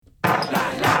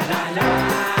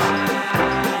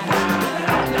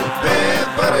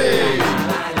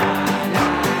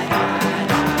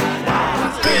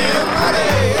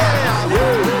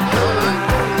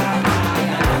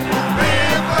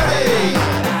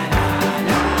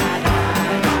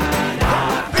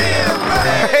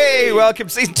Welcome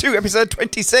to Season 2, Episode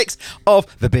 26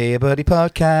 of the Beer Buddy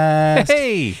Podcast.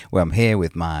 Hey! Well, I'm here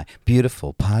with my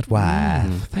beautiful pod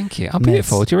wife. Thank you. I'm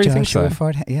beautiful. Do you really think so?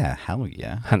 Yeah, hell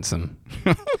yeah. Handsome.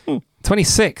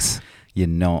 26. You're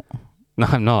not.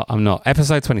 No, I'm not.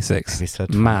 Episode 26. Episode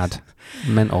 26. Mad.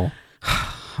 Mental.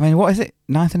 I mean, what is it?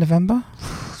 9th of November?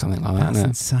 Something like that, That's isn't it?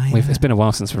 insane. It's been a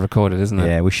while since we've recorded, isn't it?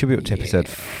 Yeah, we should be up to episode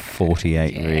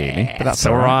 48, really. But that's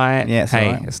all right. Yeah, it's hey,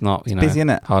 all right. it's not, It's busy,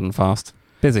 innit? hard and fast.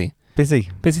 Busy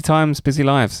times, busy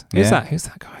lives. Who's that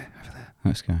guy over there?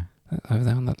 Let's go. Over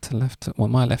there on the to left. Well,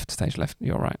 my left, stage left.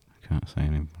 You're right. Can't say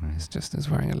anymore. He's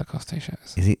wearing a Lacoste t-shirt.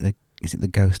 Is it the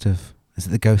ghost of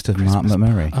Mark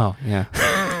McMurray? Oh yeah.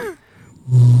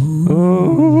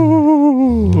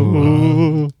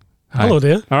 Hello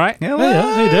there. All right. Hello.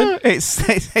 How you doing? It's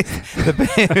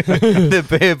the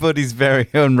beer buddy's very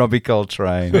own Robbie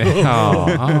Coltrane.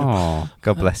 Oh.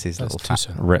 God bless his That's little too fat.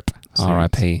 soon. Rip.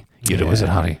 R.I.P. You're the wizard,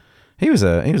 Harry. He was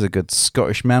a good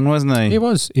Scottish man, wasn't he? He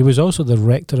was. He was also the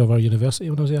rector of our university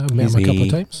when I was there. I've met him a couple of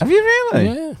times. Have you really?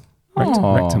 Yeah.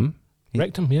 Rectum.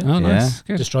 Wrecked him, yeah. Oh, nice.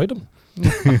 Good. Destroyed him.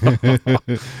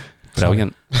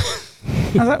 Brilliant.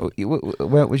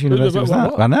 Which university was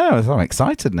that? What? I know. I'm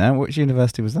excited now. Which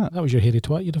university was that? That was your Hairy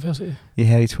Twat University. Your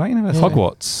Harry Twite University.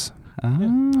 Hogwarts. Ah.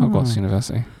 Hogwarts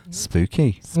University.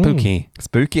 Spooky. Spooky.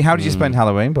 How did you spend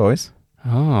Halloween, boys?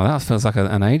 Oh, that feels like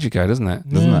an age ago, doesn't it?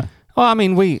 Doesn't it? Well, I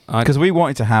mean, Because we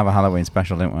wanted to have a Halloween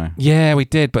special, didn't we? Yeah, we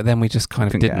did, but then we just kind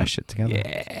of Couldn't get didn't. our shit together.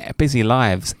 Yeah, busy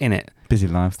lives, innit? Busy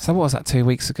lives. So what was that, 2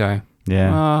 weeks ago?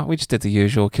 Yeah. We just did the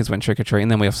usual. Kids went trick-or-treating,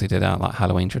 and then we obviously did our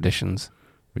Halloween traditions.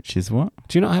 Which is what?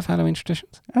 Do you not have Halloween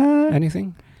traditions?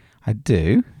 Anything? I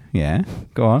do. Yeah.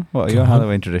 Go on. What are your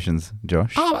Halloween traditions,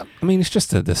 Josh? Oh, I mean, it's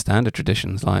just the standard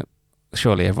traditions. Like,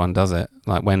 surely everyone does it.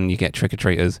 Like when you get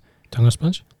trick-or-treaters. Tongue or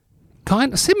sponge?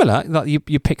 Kind of similar. Like you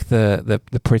pick the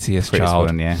prettiest child.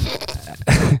 One, yeah.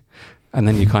 And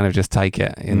then you kind of just take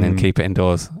it and then keep it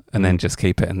indoors and then just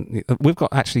keep it. And we've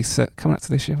got actually, coming up to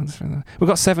this year, we've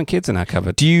got 7 kids in our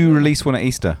cupboard. Do you release one at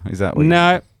Easter? Is that what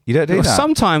No. You don't do that?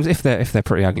 Sometimes if they're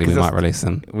pretty ugly, we might release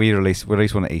them. We release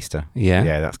one at Easter. Yeah.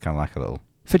 Yeah, that's kind of like a little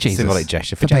For Jesus. symbolic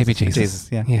gesture. For baby Jesus.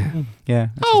 Yeah. Yeah. Yeah.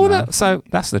 Oh, so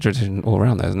that's the tradition all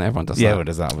around, though, isn't it? Everyone does that. Yeah, everyone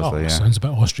does that, obviously. Oh, yeah. sounds a bit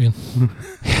Austrian.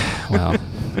 Well,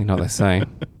 you know what they say.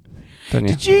 Don't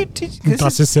you?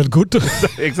 Das ist sehr gut.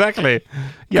 Exactly.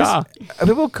 Yeah.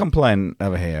 People complain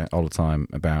over here all the time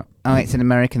about, it's an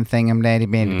American thing, I'm blah, blah,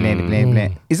 blah, blah, blah.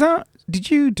 Is that, did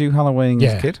you do Halloween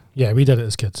as a kid? Yeah, we did it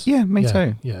as kids. Yeah, me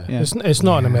too. Yeah. It's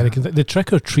not an American thing. The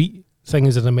trick-or-treat thing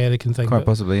is an American thing. Quite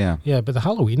possibly, yeah. Yeah, but the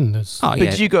Halloween is... Oh, But yeah.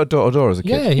 did you go door-to-door as a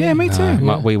kid? Yeah, me too.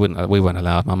 No, we weren't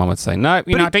allowed. My mum would say, no,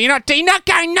 you're not going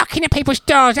knocking at people's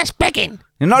doors. That's begging.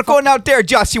 You're not going out there,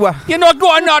 Joshua. You're not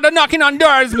going out and knocking on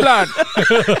doors, blood.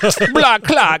 Blood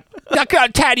clot. I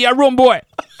can't tidy your room, boy.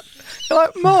 You're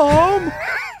like, Mom,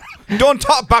 don't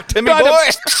talk back to me, boy.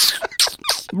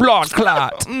 Blood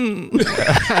clot. And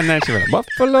then she went,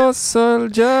 Buffalo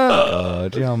Soldier. Oh,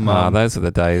 dear Mum. Those are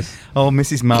the days. Oh,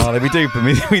 Mrs. Marley. We do, but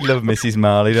we love Mrs.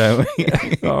 Marley, don't we?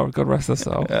 Oh, God rest her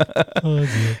soul. Oh,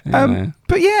 dear. Yeah.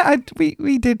 But yeah,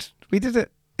 we did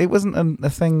it. It wasn't a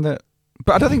thing that...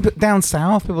 But I don't think down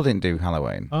south people didn't do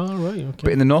Halloween. Oh, right, okay.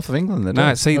 But in the north of England, they No,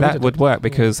 did. see, we that did would it. work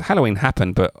because Halloween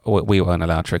happened, but we weren't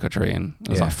allowed trick-or-treating. It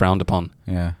was like frowned upon.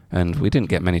 Yeah. And we didn't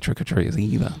get many trick-or-treaters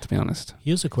either, to be honest.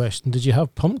 Here's a question. Did you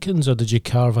have pumpkins or did you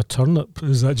carve a turnip?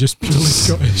 Is that just purely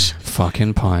Scottish?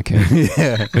 Fucking pie kid.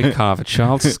 Yeah. We carve a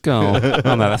child's skull.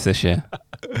 Oh, no, that's this year.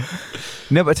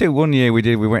 No, but I tell you, one year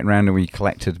we went round and we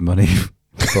collected money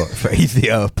for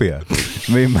Ethiopia.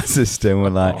 Me and my sister were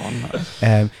like...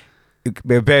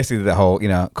 basically the whole,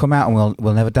 come out and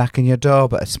we'll never darken your door,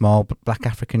 but a small black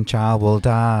African child will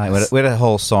die. We had a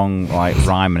whole song, like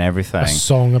rhyme and everything. A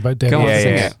song about dead. Go on,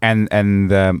 sing Yeah. it.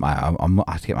 And I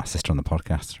have to get my sister on the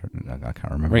podcast. I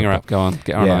can't remember. Ring her up, go on,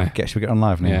 get her on Yeah, there. should we get on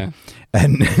live now? Yeah.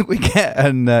 And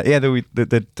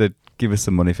they'd give us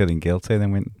some money feeling guilty, and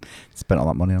then we spent all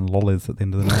that money on lollies at the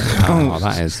end of the night. Oh,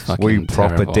 that is fucking We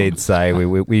proper terrible. did say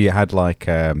we had like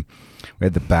we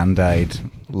had the Band-Aid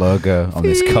logo on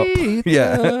this cup.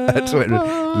 Yeah, that's what it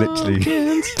literally.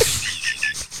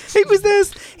 It was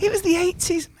the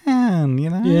 80s, man. Yeah.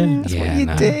 That's what you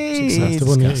did. It's the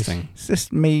one that- Disgusting. It's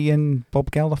just me and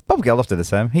Bob Geldof. Bob Geldof did the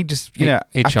same. He just He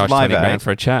after charged Live 20 Aid- grand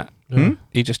for a chat. Yeah.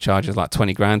 He just charges like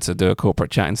 20 grand to do a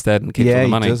corporate chat instead and keeps all Yeah, the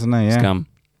he money. does, doesn't he? Yeah. Scum.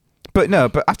 But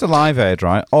after Live Aid,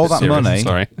 right? All that Serious, money.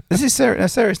 Sorry. This is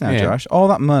serious now, Yeah. Josh. All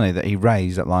that money that he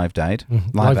raised at Live Aid.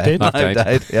 Live Aid? Live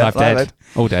Aid. Yeah, Live Live dead. Aid.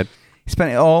 All dead. He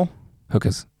spent it all.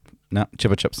 Hookers. No,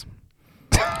 Chupa Chups.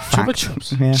 Chupa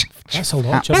Chups. Yeah. That's a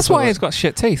lot. That's why he's got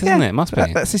shit teeth, isn't it? Must be.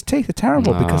 That's his teeth are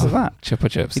terrible because of that. Chupa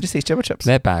Chups. He just eats Chupa Chups.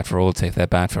 They're bad for all teeth. They're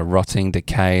bad for rotting,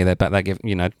 decay. They're bad.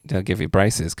 They'll give you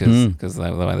braces because the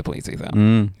way they put your teeth out.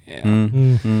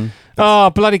 Yeah. Oh,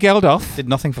 bloody Geldof. Did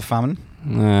nothing for famine.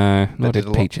 No, nor did did a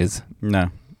lot. Peaches. No.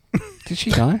 Did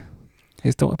she die?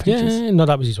 His daughter Peaches? Yeah, no,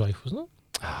 that was his wife, wasn't it?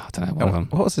 Oh, I don't know. One of them.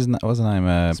 What was his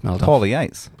name? Smelled Paula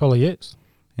Yates. Paula Yates.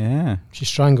 Yeah. She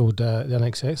strangled the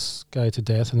NXS guy to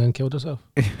death and then killed herself.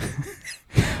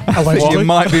 You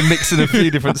might be mixing a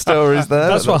few different stories there.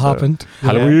 That's what happened.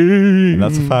 Halloween.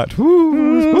 That's a fact.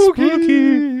 Woo,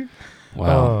 spooky.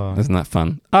 Wow, isn't that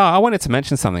fun? Oh, I wanted to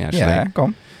mention something actually. Yeah, go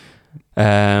on.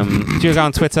 Do you go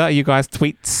on Twitter? Are you guys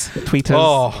tweeters?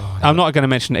 Oh, I'm not going to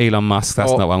mention Elon Musk.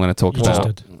 That's not what I'm going to talk You just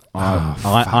about. did.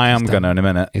 I am going to in a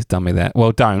minute. He's done me there.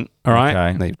 Well, don't. All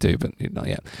right. Okay. They do, but not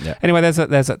yet. Yeah. Anyway, there's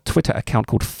a Twitter account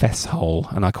called Fesshole,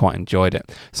 and I quite enjoyed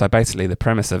it. So basically, the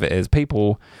premise of it is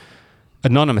people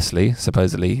anonymously,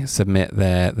 supposedly, submit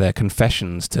their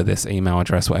confessions to this email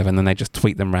address, whatever, and then they just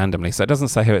tweet them randomly. So it doesn't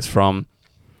say who it's from.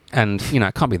 And,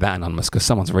 it can't be that anonymous because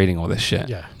someone's reading all this shit.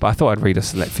 Yeah. But I thought I'd read a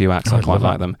select few acts. I quite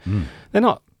like them. They're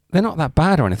not that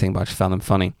bad or anything, but I just found them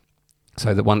funny.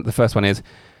 So the first one is,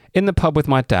 in the pub with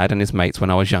my dad and his mates when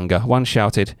I was younger, one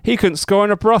shouted, "He couldn't score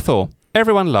in a brothel."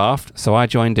 Everyone laughed, so I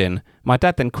joined in. My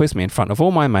dad then quizzed me in front of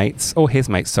all my mates, or his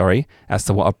mates, sorry, as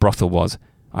to what a brothel was.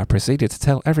 I proceeded to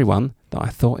tell everyone that I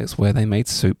thought it's where they made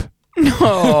soup.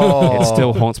 It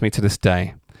still haunts me to this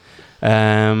day.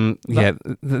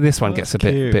 This one gets a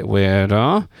bit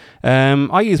weirder.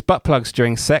 I use butt plugs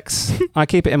during sex. I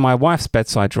keep it in my wife's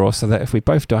bedside drawer so that if we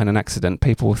both die in an accident,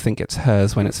 people will think it's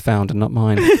hers when it's found and not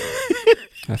mine.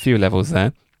 A few levels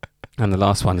there. And the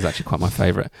last one is actually quite my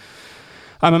favourite.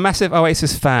 I'm a massive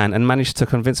Oasis fan and managed to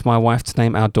convince my wife to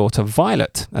name our daughter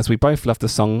Violet, as we both love the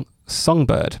song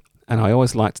Songbird. And I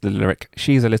always liked the lyric,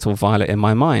 "She's a little violet in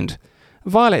my mind."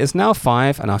 Violet is now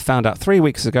 5, and I found out 3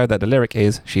 weeks ago that the lyric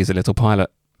is, "She's a little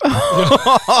pilot."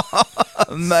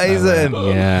 Amazing. So,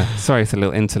 yeah. Sorry, it's a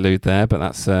little interlude there, but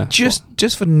that's...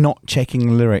 Just for not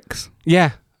checking lyrics.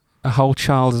 Yeah. A whole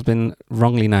child has been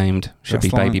wrongly named. Should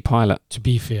That's be Baby Pilot. To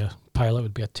be fair, Pilot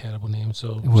would be a terrible name,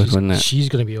 so It would, wouldn't it? she's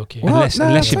going to be okay. What? Unless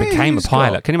No, she say became a who's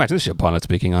pilot. got- Can you imagine? This is your pilot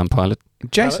speaking, I'm pilot.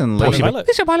 Jason Pilot, Lee. Pilot.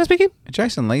 This is your pilot speaking?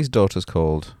 Jason Lee's daughter's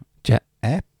called Jet.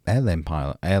 Airline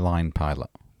Pilot.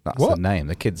 That's What? the name.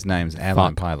 The kid's name's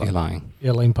Airline Fuck, Pilot. you're lying.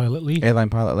 Airline Pilot Lee. Airline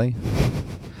Pilot Lee.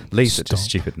 Lee's such a Stop.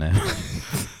 stupid name.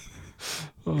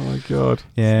 Oh my God.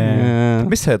 Yeah.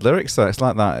 Misheard lyrics though. It's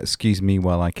like that. Excuse me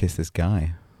while I kiss this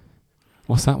guy.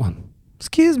 What's that one?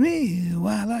 Excuse me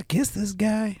while I kiss this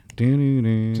guy.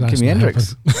 Do-do-do. That's Jimi not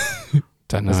Hendrix.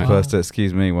 Don't know. As opposed to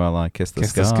excuse me while I kiss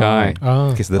this Kiss guy. this guy.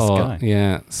 Ah. Kiss this Or, guy.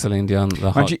 Yeah, Celine Dion, the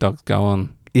Aren't hot you- dogs go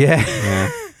on. Yeah. Yeah.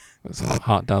 So the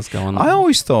heart does go on. I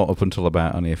always thought up until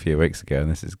about only a few weeks ago, and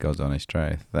this is God's honest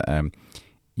truth, that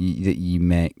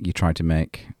you try to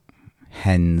make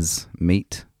hens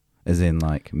meat, as in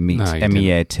like meat, No, you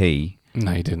M-E-A-T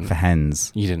No, you didn't. for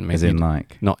hens, You didn't mean as in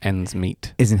like not ends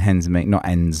meat. is in hens meat, not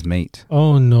ends meat.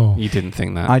 Oh, no. You didn't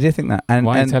think that. I did think that, and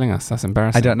Why are you and telling us? That's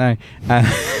embarrassing. I don't know,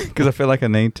 because I feel like I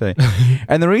need to.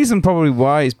 And the reason probably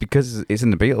why is because it's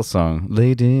in the Beatles song,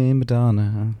 Lady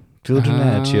Madonna. Children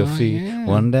at your feet, yeah.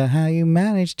 wonder how you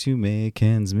managed to make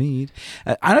hens meet.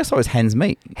 I just thought it was hens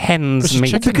meat Hen's But meat.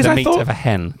 chicken- because The I meat thought- of a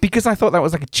hen. because I thought that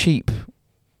was like a cheap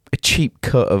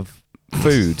cut of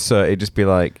food. So it'd just be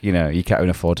like, you can't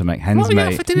even afford to make hens meat.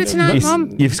 dinner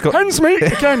You've got Hens meat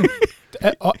again.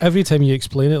 Every time you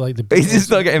explain it, like the It's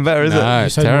just not getting better, is No, you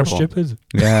it's sound terrible. more stupid.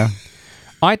 it? Yeah.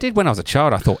 I did when I was a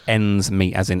child. I thought ends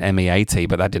meat as in MEAT,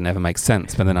 but that didn't ever make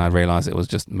sense. But then I realised it was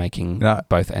just making No.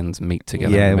 both ends meet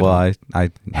together. Yeah. in the Well, middle.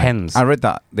 I Hens. I read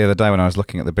that the other day when I was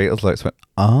looking at the Beatles lyrics. Went,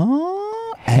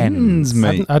 hens Hens.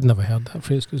 meat. I'd never heard that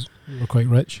phrase because we're quite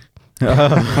rich.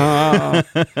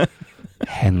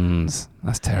 Hens.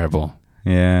 That's terrible.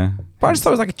 Yeah. But I just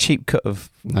thought it was like a cheap cut of.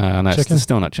 No, Chicken. it's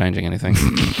still not changing anything.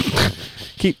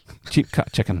 Keep cheap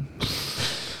cut chicken.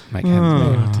 Make hens.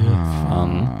 Oh,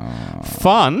 dear.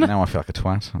 Fun. Now I feel like a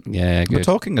twat. Yeah, We're good.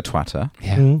 talking a twatter.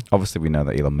 Yeah. Mm. Obviously, we know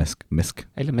that Elon Musk. Elon Musk.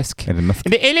 Elon Musk. Elon Musk.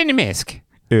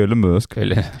 Elon Musk.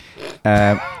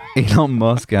 Elon- Elon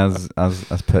Musk has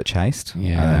purchased,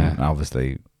 Yeah. and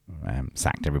obviously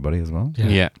sacked everybody as well.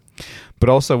 Yeah. But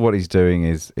also, what he's doing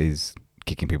is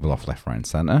kicking people off left, right, and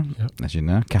centre. Yep. As you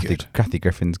know, Kathy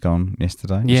Griffin's gone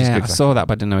yesterday. which is Yeah, good I 'cause saw that,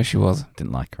 but I didn't know who she was.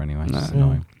 didn't like her anyway. No. It's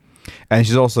annoying. And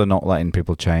she's also not letting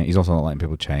people change. He's also not letting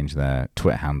people change their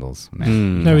Twitter handles.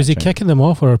 Now, is he kicking them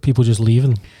off, or are people just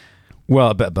leaving? Well,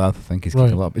 a bit of both. I think he's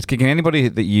kicking a lot. It's kicking anybody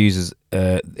that uses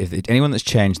anyone that's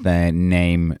changed their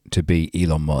name to be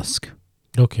Elon Musk.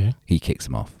 Okay. He kicks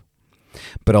them off.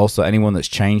 But also anyone that's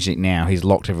changed it now, he's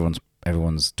locked everyone's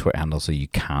Twitter handle, so you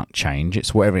can't change it.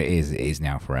 So whatever it is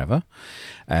now forever.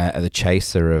 The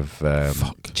Chaser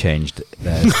have changed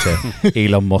theirs to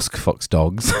Elon Musk fucks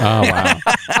dogs. Oh, wow.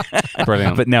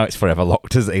 Brilliant. But now it's forever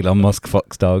locked as Elon Musk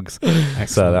fucks dogs. Excellent.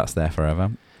 So that's there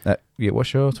forever.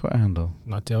 What's your Twitter handle?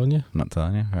 Not telling you. Not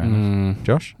telling you. Fair enough.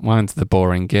 Josh? Mine's the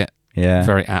boring git. Yeah.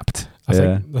 Very apt.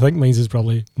 I think mine's is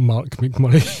probably Mark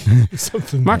McMurray.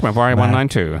 Something. Mark McMurray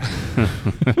 192.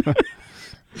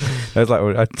 I was like,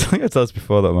 I think I told us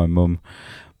before that my mum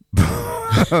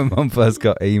first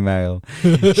got email.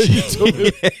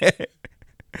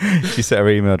 She set her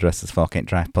email address as fucking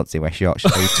draft Putsy West Yorkshire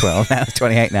 12 now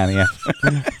 28 now, yeah.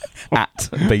 At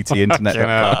BT Internet.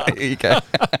 There you go.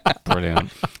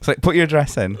 Brilliant. So put your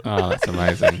address in. Oh, that's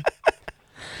amazing.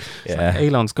 Yeah. Like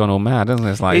Elon's gone all mad, hasn't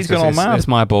it? It's like, He's gone all mad. It's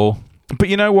my ball. But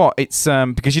you know what? It's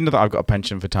because you know that I've got a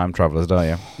pension for time travellers, don't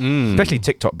you? Especially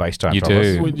TikTok-based time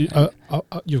travellers. You do.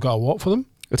 You've got a what for them?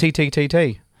 A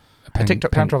TTTT. A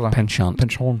TikTok time traveller. Pension. A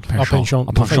pension. A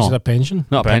pension.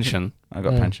 Not a pension. I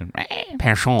got a pension.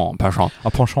 Pension. A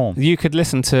pension. You could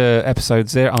listen to episode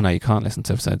 0. Oh no, you can't listen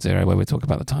to episode 0 where we talk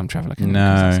about the time traveller.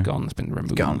 No, it's gone. It's been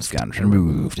removed. It's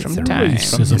removed from time.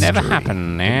 Racism. Never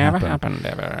happened. Never happened.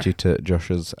 Ever. Due to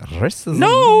Josh's racism.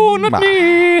 No, not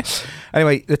me.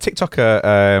 Anyway, the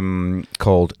TikToker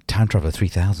called Time Traveller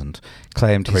 3000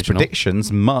 claimed his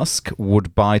predictions Musk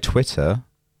would buy Twitter.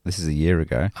 This is a year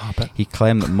ago. He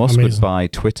claimed that Musk would buy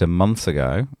Twitter months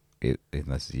ago.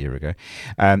 This is a year ago,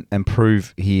 and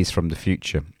prove he is from the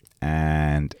future,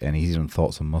 and he's even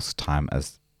thoughts on Musk's time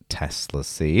as Tesla's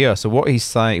CEO. So what he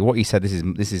said,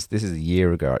 this is a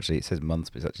year ago. Actually, it says months,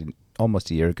 but it's actually almost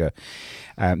a year ago.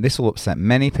 This will upset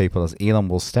many people as Elon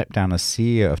will step down as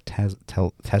CEO of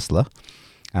Tesla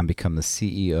and become the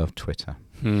CEO of Twitter,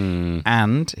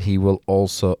 and he will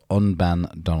also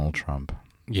unban Donald Trump.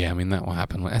 Yeah, I mean, that will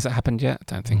happen. Has it happened yet?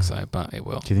 I don't think so, but it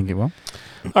will. Do you think it will?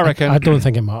 I reckon. I don't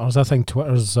think it matters. I think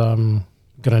Twitter's going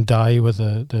to die with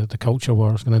the culture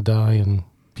war. It's going to die, and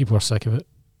people are sick of it.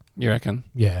 You reckon?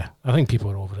 Yeah, I think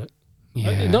people are over it.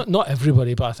 Yeah. Not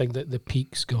everybody, but I think that the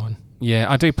peak's gone.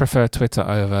 Yeah, I do prefer Twitter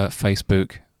over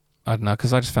Facebook. I don't know,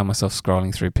 because I just found myself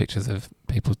scrolling through pictures of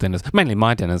people's dinners, mainly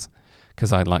my dinners,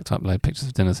 because I'd like to upload pictures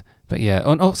of dinners. But yeah,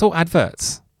 and also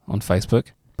adverts on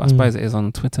Facebook. But I suppose it is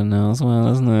on Twitter now as well,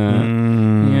 isn't it?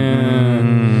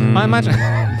 Yeah.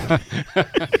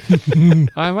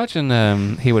 I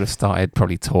imagine he would have started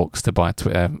probably talks to buy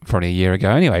Twitter probably a year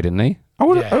ago anyway, didn't he?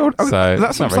 So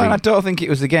that's what I'm saying. I don't think it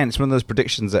was, again, it's one of those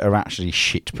predictions that are actually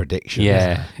shit predictions.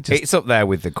 Yeah. It's up there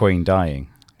with the Queen dying.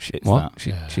 What?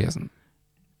 She hasn't.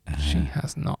 She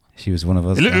has not. She was one of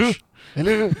us.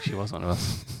 Hello. She was one of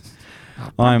us.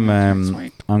 I'm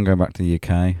going back to the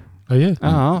UK. Oh, yeah?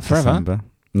 Oh, forever? December.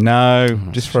 No,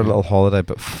 just for a little holiday,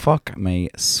 but fuck me,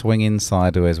 swinging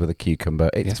sideways with a cucumber.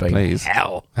 It's been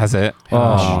hell. Has it?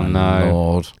 Oh, no.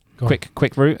 Lord.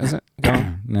 Quick route, is it? Go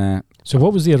on. Nah. So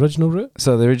what was the original route?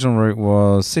 So the original route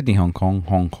was Sydney, Hong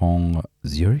Kong,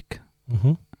 Zurich.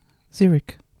 Mm-hmm.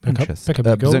 Zurich. Pick up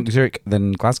your gold. Zurich,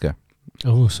 then Glasgow.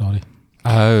 Oh, sorry.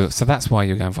 Oh, so that's why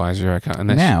you're going via Zurich. And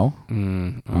now,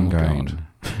 I'm going...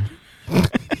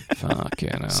 Fuck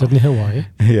yeah, no. Sydney, Hawaii.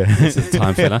 Yeah. This is a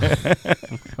time filler.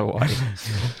 Hawaii.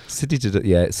 Sydney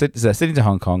to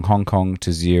Hong Kong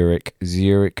to Zurich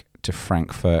to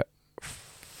Frankfurt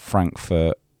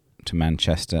to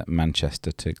Manchester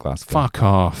to Glasgow. Fuck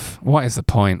off. What is the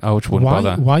point? I wouldn't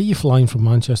bother. Why are you flying from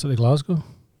Manchester to Glasgow?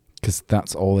 Because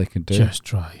that's all they could do. Just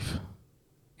drive.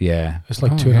 Yeah. It's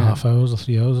like 2.5 hours or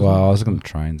 3 hours. Well, I was looking at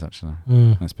trains, actually.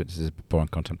 This is boring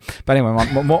content. But anyway,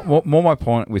 my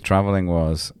point with travelling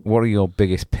was, what are your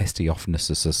biggest pissy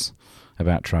offnesses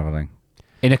about travelling?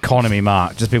 In economy,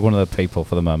 Mark. Just be one of the people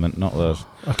for the moment, not those.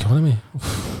 Economy?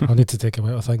 I need to take a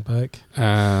while to think back.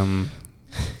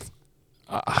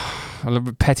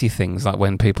 Petty things like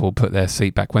when people put their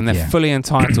seat back when they're fully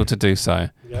entitled to do so.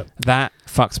 Yep. That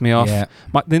fucks me off. Yeah.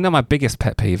 My biggest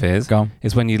pet peeve is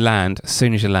when you land. As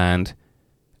soon as you land,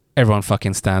 everyone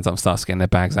fucking stands up and starts getting their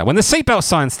bags out when the seatbelt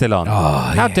sign's still on.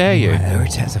 How dare you? It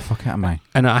irritates the fuck out of me.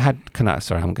 And I'm talking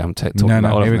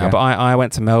about all of them now. But I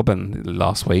went to Melbourne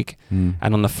last week, and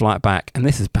on the flight back, and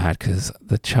this is bad because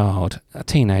the child, a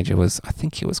teenager, I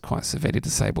think he was quite severely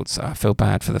disabled, so I feel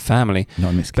bad for the family.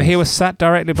 Not in this case. But he was sat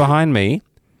directly behind me.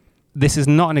 This is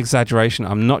not an exaggeration.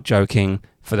 I'm not joking.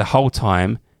 For the whole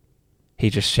time,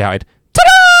 he just shouted,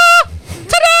 "Ta-da!"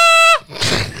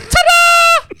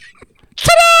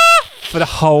 For the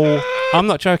whole... I'm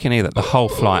not joking either. The whole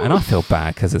flight. And I feel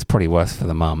bad because it's probably worse for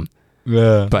the mum.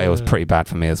 Yeah. But it was pretty bad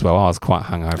for me as well. I was quite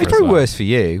hungover It's as probably well. worse for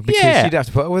you because you'd have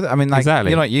to put up with it. I mean, like, Exactly.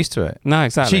 you're not used to it. No,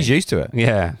 exactly. She's used to it.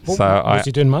 Yeah. What, So was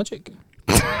he doing magic?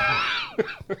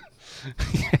 I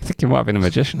think he might have been a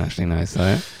magician actually now.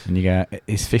 So And you go,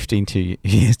 it's 15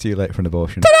 years too late for an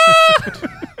abortion.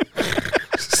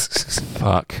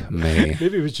 fuck me. Maybe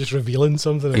he was just revealing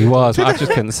something. He was. I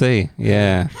just couldn't see.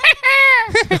 Yeah.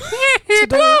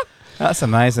 That's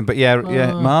amazing. But yeah,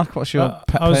 Mark, what's your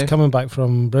pet I was peeve? coming back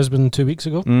from Brisbane 2 weeks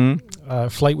ago.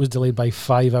 Flight was delayed by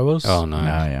 5 hours. Oh no. Oh,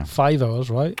 yeah. 5 hours,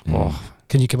 right? Oh,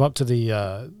 Can you come up to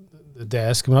the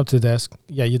desk? Coming up to the desk.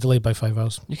 Yeah, you're delayed by 5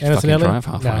 hours. you can fucking early? drive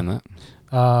halfway in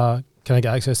that. Can I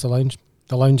get access to the lounge?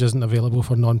 The lounge isn't available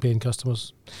for non-paying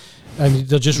customers. And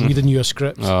they're just reading you a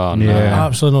script. Oh no. Yeah.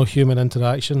 Absolutely no human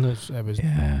interaction. It was,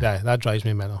 Yeah. that drives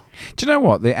me mental. Do you know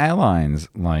what? The airlines,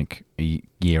 like a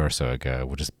year or so ago,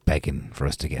 were just begging for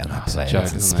us to get on that It's a plane joke, and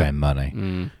isn't spend money.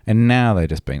 Mm. And now they're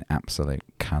just being absolute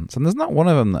cunts. And there's not one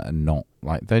of them that are not.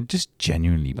 Like, they're just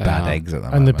genuinely They bad are. eggs at the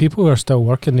And the moment. people who are still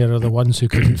working there are the ones who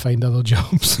couldn't find other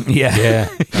jobs. Yeah. Yeah.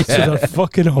 So they're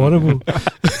fucking horrible.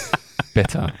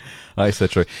 Bitter. That's so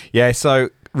true. Yeah, so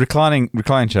reclining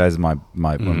chairs is my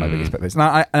one of my biggest pet peeves.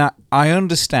 Now, I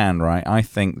understand, right? I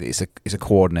think that it's a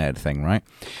coordinated thing, right?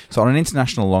 So on an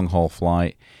international long haul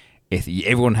flight, if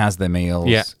everyone has their meals,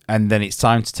 Yeah. and then it's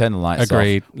time to turn the lights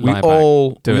Agreed. off. We Lie back.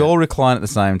 all Do it. all recline at the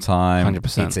same time.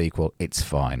 100%. It's equal. It's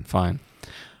fine. Fine.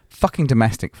 Fucking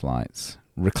domestic flights.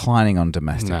 Reclining on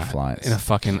domestic No, flights. in a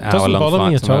fucking Doesn't hour-long bother me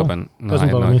flight at to all. Melbourne. No,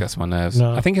 Doesn't bother it me. gets my nerves.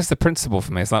 No. I think it's the principle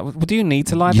for me. It's like, well, do you need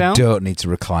to lie down? You don't need to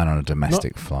recline on a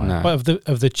domestic flight. No. But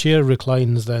if the chair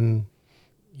reclines, then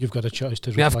you've got a choice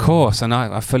to recline. Yeah, of course, and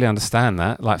I fully understand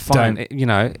that. Like, fine,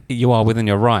 you are within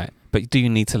your right, but do you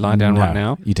need to lie down No, right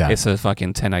now? you don't. It's a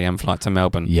fucking 10 a.m. flight to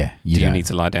Melbourne. Yeah, Do you don't. need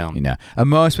to lie down? You know, and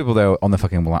most people they're on the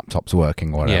fucking laptops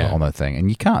working or whatever Yeah. on their thing, and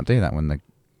you can't do that when the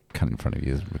cunt in front of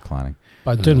you is reclining.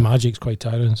 But doing magic's quite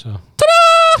tiring, so.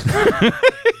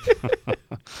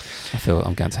 I feel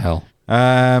I'm going to hell.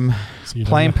 So you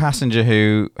Plane don't know. passenger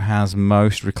who has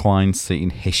most reclined seat in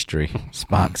history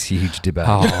sparks huge debate.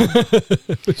 Oh,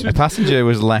 A passenger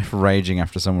was left raging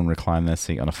after someone reclined their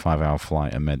seat on a 5-hour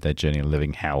flight and made their journey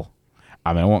living hell.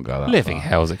 I mean, I won't go that living far.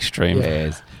 hell's extreme. Yeah, it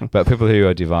is. But people who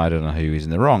are divided on who is in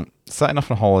the wrong. Setting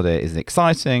off on a holiday is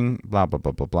exciting, blah, blah,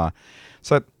 blah, blah, blah.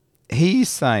 So he's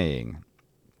saying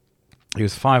he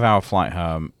was a 5-hour flight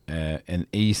home, and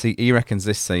he reckons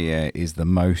this seat is the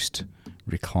most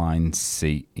reclined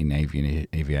seat in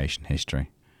aviation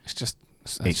history. It's just.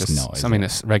 It's just, not, is I mean, it?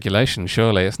 it's regulation.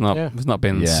 Surely it's not. Yeah. It's not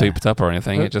been Yeah. souped up or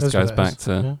anything. It just That's goes what back is.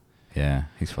 to. Yeah,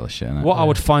 he's full of shit, isn't it? What I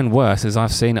would find worse is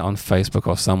I've seen it on Facebook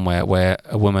or somewhere where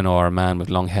a woman or a man with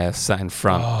long hair sat in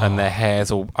front and their hair's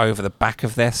all over the back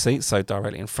of their seat, so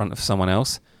directly in front of someone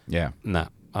else. Yeah. Nah,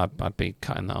 I'd be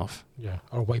cutting that off. Yeah,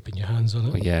 or wiping your hands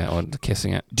on Or, it. yeah, or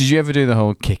kissing it. Did you ever do the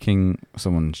whole kicking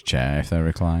someone's chair if they're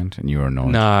reclined and you were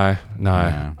annoyed? No.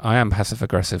 No. I am passive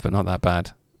aggressive, but not that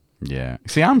bad. Yeah.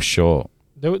 See, I'm short,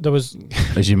 There was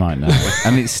as you might know,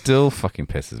 and it still fucking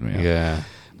pisses me off. Yeah.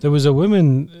 there was a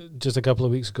woman just a couple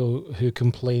of weeks ago who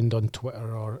complained on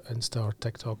Twitter or Insta or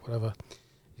TikTok, whatever,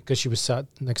 because she was sat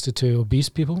next to two obese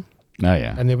people, Oh,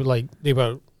 yeah. and they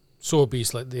were so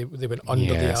obese, like they went under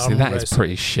the Yeah, arm. see, that is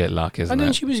pretty shit luck, isn't And then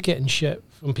it? she was getting shit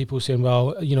from people saying,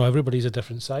 well, everybody's a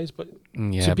different size. But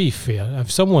Yeah. to be fair, if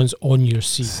someone's on your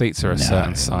seat, Seats are a No,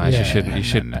 certain size. yeah. You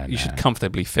should No.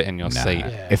 comfortably fit in your No. seat.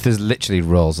 Yeah. If there's literally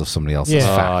rolls of somebody else's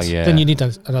Yeah. fat Oh, yeah. then you need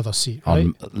another seat, right?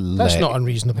 on That's leg. not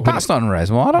unreasonable. That's not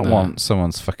unreasonable. I don't No. want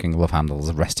someone's fucking love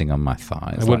handles resting on my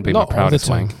thighs. It wouldn't be my not all the proudest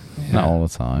time. wank. Not all the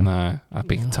time. No, I'd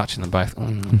be touching them both.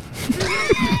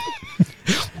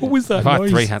 What was that If I had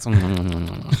noise? 3 hats,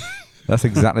 That's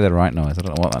exactly the right noise. I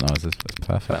don't know what that noise is, but it's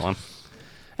perfect. that one.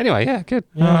 Anyway, yeah, good.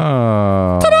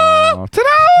 Oh. Ta-da! Ta-da!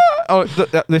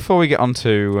 Oh, before we get on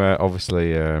to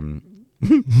obviously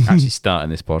actually starting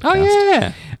this podcast, Oh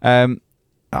yeah.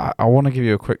 I want to give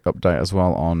you a quick update as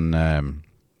well on.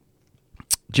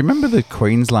 Do you remember the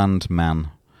Queensland man?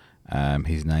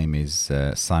 His name is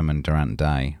Simon Durant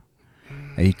Day.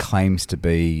 He claims to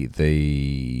be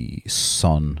the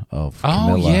son of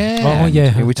Camilla. Oh, And-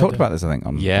 yeah. we talked about this, I think.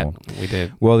 On Yeah, we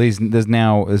did. Well, there's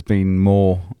been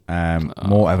more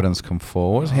evidence come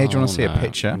forward. Here, do you want to see a no.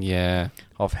 picture Yeah.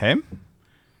 of him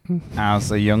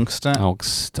as a youngster? Oh,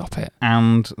 stop it.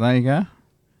 And there you go.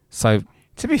 So,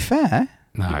 To be fair,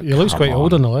 no. He looks come quite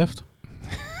old on. on the left.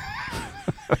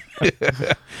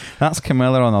 that's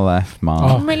Camilla on the left,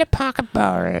 Mark. Oh. Camilla Parker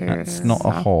Bowles. That's not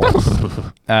a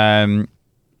horse.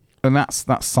 And that's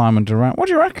Simon Durant. What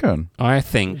do you reckon? I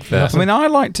think that. I mean, I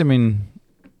liked him in.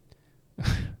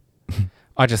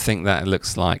 I just think that it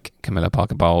looks like Camilla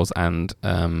Parker Bowles and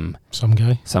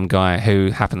Some guy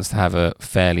who happens to have a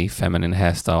fairly feminine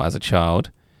hairstyle as a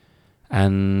child,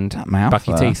 and That mouth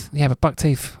bucky there. teeth. Yeah, but buck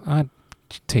teeth. I had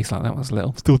teeth like that when I was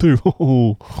little. Still do.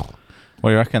 What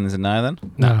do you reckon? Is it no then?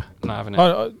 No, not having it.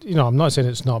 I'm not saying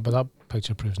it's not, but that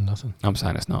picture proves nothing. I'm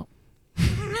saying it's not.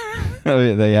 Oh,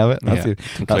 yeah, there you have it. That's Yeah, it.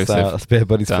 conclusive. That's Beer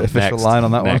Buddy's Done. official Next. line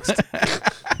on that Next.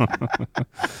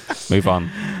 Move on.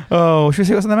 one. Oh, should we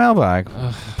see what's in the mailbag?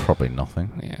 Probably nothing.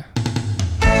 Yeah.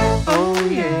 Oh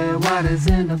yeah, what is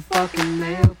in the fucking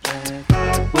mailbag?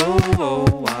 Whoa,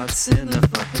 what's in the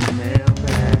fucking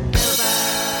mailbag?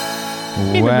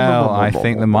 Well, I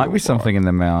think there might be something in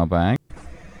the mailbag.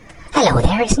 Hello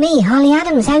there, it's me, Holly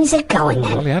Adams. How's it going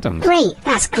then? Holly Adams. Great,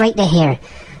 that's great to hear.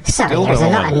 Sorry, Dildo there's a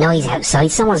lot Holly. of noise outside.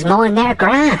 Someone's mowing their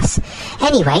grass.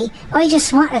 Anyway, I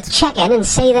just wanted to check in and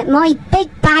say that my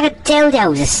big bag of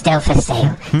dildos is still for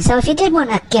sale. So if you did want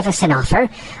to give us an offer,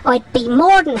 I'd be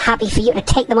more than happy for you to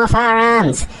take them off our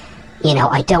hands. You know,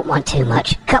 I don't want too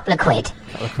much. Couple of quid.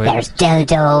 There's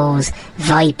dildos,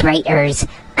 vibrators,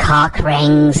 cock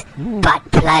rings, butt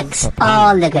plugs,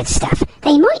 all the good stuff.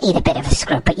 They might need a bit of a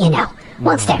scrub, but you know,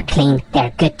 once they're clean,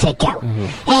 they're good to go.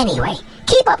 Anyway,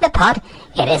 keep up the pod.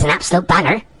 It is an absolute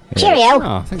banger. Cheerio.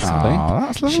 Oh, thanks, Holly. Oh,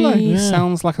 that's lovely. She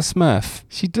sounds like a Smurf.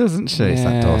 She doesn't she? It's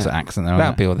that Yeah. Dorset accent there.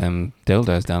 That'd be all them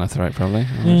dildos down her throat, probably.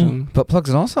 I imagine. Butt plugs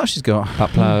and all sorts she's got. Butt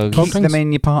plugs, Cock Keep them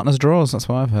in your partner's drawers. That's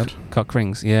what I've heard. cock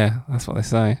rings. Yeah, that's what they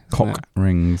say. isn't it? Cock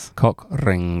rings. Cock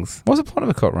rings. What's the point of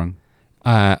a cock ring?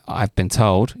 I've been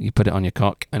told you put it on your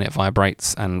cock and it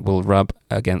vibrates and will rub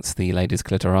against the lady's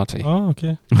clitorati. Oh,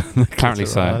 okay. Apparently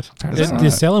so. Clitorati. Apparently so.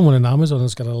 They're selling one on Amazon.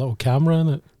 It's got a little camera in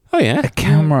it. Oh yeah, A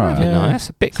camera. Very Yeah. nice.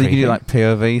 A bit So you can creepy. do like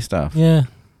POV stuff. Yeah.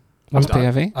 What's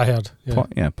POV? I heard.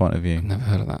 Yeah. Point of view. Never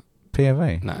heard of that.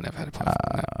 POV. No, never heard of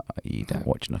POV. You don't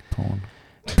watch enough porn.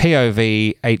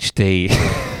 POV HD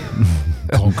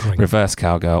Cock ring. reverse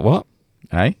cowgirl. What?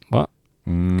 Hey? What?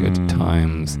 Good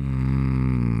times.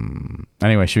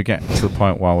 Anyway, should we get to the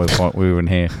point while we were in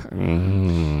here?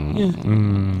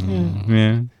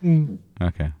 Yeah.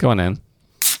 Okay. Go on then.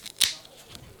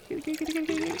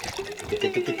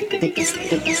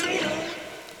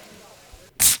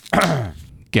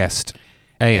 Guest.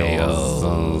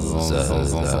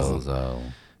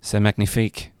 C'est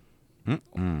magnifique.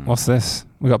 What's this?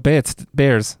 We got beards.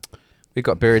 We've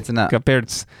got beards in that. Got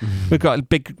beards. We've got a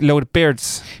big load of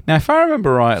beards. Now, if I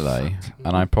remember rightly,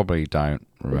 and I probably don't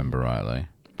remember rightly,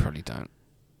 Probably don't.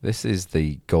 this is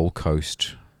the Gold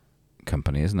Coast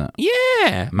company, isn't it?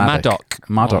 Yeah. Maddock.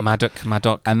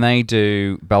 Maddock. And they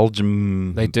do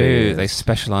Belgium. They do. beers. They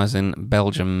specialise in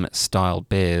Belgium-style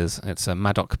beers. It's a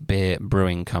Maddock Beer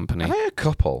Brewing Company. Are they a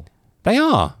couple? They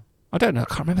are. I don't know. I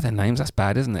can't remember their names. That's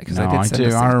bad, isn't it? Because No, they did I send do.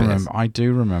 us I these beers. remember. I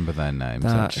do remember their names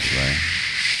actually.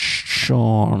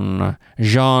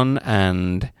 Jean,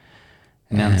 and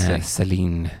Nancy.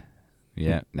 Celine.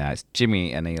 Yeah. No, it's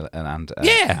Jimmy and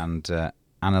Yeah.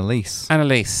 Annalise.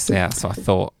 Annalise. Yeah, that's what I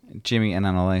thought. Jimmy and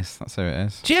Annalise. That's who it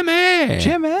is. Jimmy.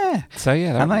 Jimmy. So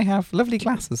yeah, And they have lovely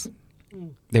glasses.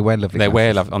 They wear lovely. they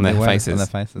wear glasses. love on their They wear faces. On their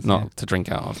faces. Not to drink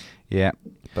out of. Yeah.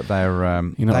 But they're.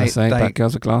 You know what I say about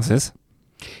girls with glasses?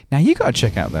 Now you got to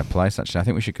check out their place. Actually, I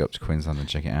think we should go up to Queensland and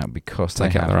check it out because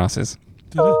Take they out have. their asses.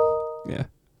 Yeah.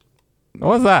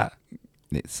 What's that?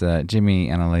 It's Jimmy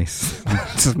and Annalise.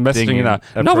 Just messaging Dinging, you now.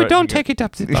 No, we don't approaching take it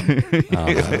up to them.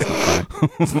 Oh,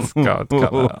 that's not funny. God,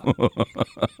 cut that.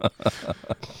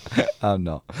 I'm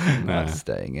not. No. I'm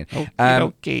staying in.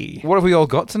 Okay. What have we all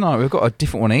got tonight? We've got a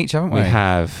different one each, haven't we? We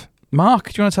have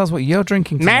Mark, do you want to tell us what you're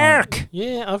drinking tonight? Mark.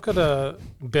 Yeah, I've got a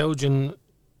Belgian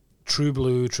True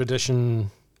Blue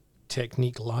Tradition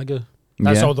Technique Lager.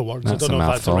 That's Yeah. all the words. That's I don't a know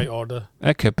if that's the mouthful. right order.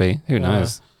 It could be. Who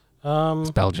knows? Um,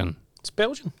 It's Belgian. it's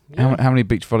Belgian. Yeah. How many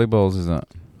beach volleyballs is that?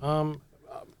 Can't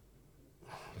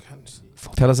see.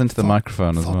 Tell us into the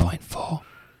microphone as well. 4.4.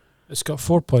 It's got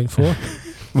 4.4.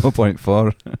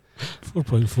 4.4.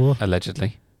 4.4.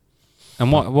 Allegedly.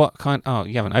 And what kind? Oh,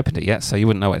 you haven't opened it yet, so you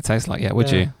wouldn't know what it tastes like yet,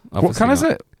 would Yeah. you? What Obviously kind is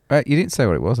not. it? You didn't say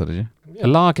what it was, did you? A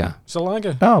lager. It's a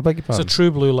lager. Oh, beg your It's pardon. a True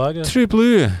Blue lager. True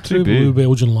blue. True Blue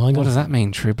Belgian lager. What does that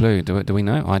mean, true blue? Do we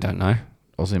know? I don't know.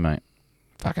 Aussie, mate.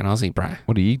 Fucking Aussie, bro.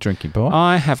 What are you drinking, boy?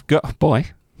 I have got... Boy.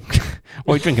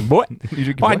 What are you drinking, boy? you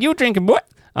drinking, What are you drinking, boy?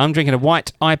 I'm drinking a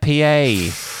white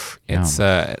IPA.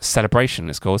 It's Celebration,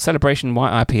 it's called. Celebration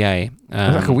White IPA.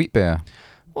 It's like a wheat beer.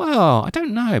 Well, I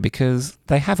don't know because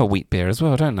they have a wheat beer as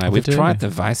well, don't they? We've do. tried the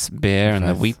Weiss beer and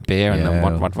the wheat beer and the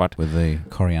what. With the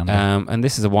coriander. And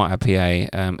this is a white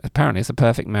IPA. Apparently, it's a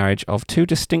perfect marriage of two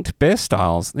distinct beer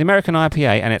styles: the American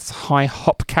IPA and its high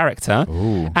hop character,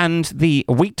 and the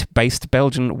wheat-based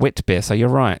Belgian wit beer. So you're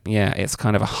right. Yeah, it's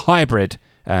kind of a hybrid,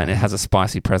 and it has a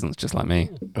spicy presence, just like me.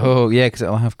 Oh, yeah, because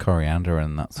it'll have coriander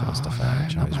and that sort of stuff.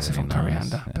 I'm not massive on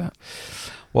coriander, but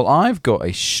Well, I've got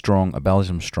a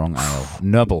Belgium strong ale,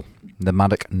 Noble, the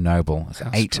Maddock Noble. It's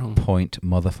Sounds 8 strong. point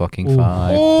motherfucking Ooh.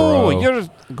 5, oh, bro. you're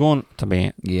going to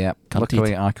be. Yeah, Can't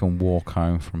luckily eat. I can walk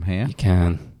home from here. You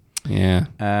can. Yeah.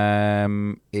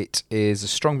 It is a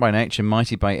strong by nature,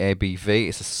 mighty by ABV.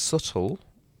 It's a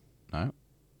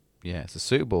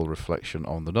suitable reflection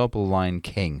on the noble Lion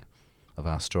King of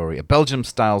our story. A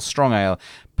Belgium-style strong ale,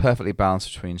 perfectly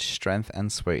balanced between strength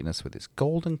and sweetness, with its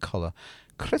golden colour,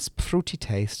 crisp, fruity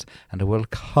taste, and a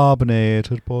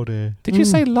well-carbonated body. Did you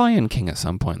say Lion King at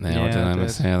some point there? Or Yeah, did I I did.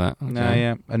 mishear that? Okay. No,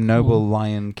 yeah, a noble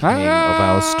Lion King of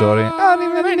Ah, our story.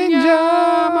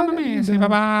 Mamma mia, say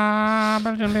bye-bye,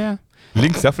 Belgian beer.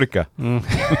 Links Africa,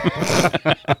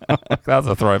 That's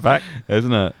a throwback.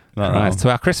 isn't it? Right, to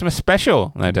our Christmas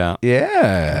special, no doubt.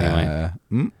 Yeah.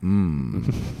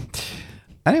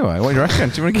 Anyway, what do you reckon?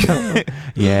 Do you want to go?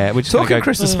 Yeah, we're just going to Talking go.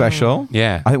 Christmas special.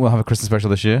 Yeah, I think we'll have a Christmas special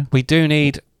this year. we do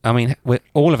need. I mean, with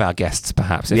all of our guests,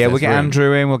 perhaps. If Yeah, we'll there's get room.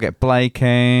 Andrew in, we'll get Blake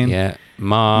in, Yeah,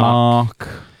 Mark,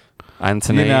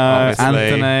 Anthony, Anthony,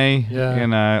 obviously.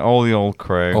 Yeah. all the old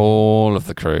crew All of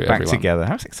the crew, back everyone. together.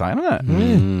 How exciting, isn't it?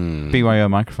 Mm. BYO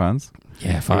microphones.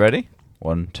 Yeah, You fuck. ready?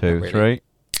 1, 2, Really? 3.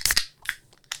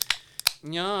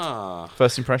 Yeah.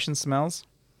 First impression smells.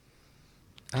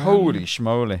 Um, Holy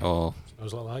schmoly. Oh,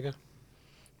 Smells like lager.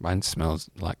 mine smells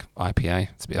like IPA,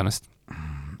 to be honest.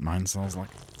 Mine smells like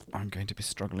I'm going to be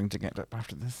struggling to get up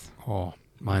after this. Oh,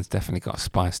 mine's definitely got a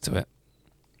spice to it.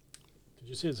 Did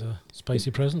you see it's a spicy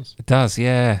presence? It does,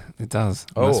 yeah, it does.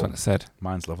 That's Oh. what it said.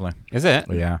 Mine's lovely. Is it?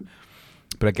 Yeah.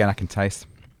 But again, I can taste.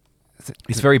 Is it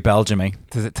It's very Belgium-y.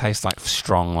 does it taste like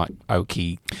strong, like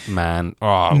oaky man?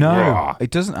 Oh, No, raw. it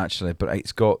doesn't actually, but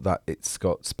it's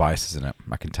got spices in it.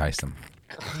 I can taste them.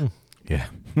 Yeah.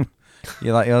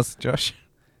 You like yours, Josh?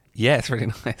 Yeah, it's really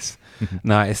nice.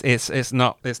 No, it's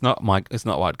not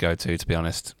what I'd go to be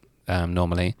honest.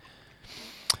 Normally,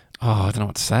 I don't know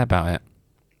what to say about it.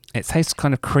 It tastes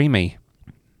kind of creamy,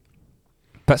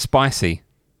 but spicy,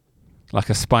 like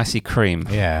a spicy cream.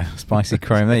 Yeah, spicy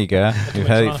cream. There you go. You've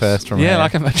heard it Madras. first from Yeah, here.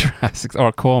 like a madras or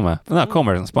a korma. No,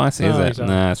 korma isn't spicy, is No, it?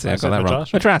 exactly. No, see, I It's got like that wrong.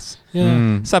 Madras. Madras. Yeah.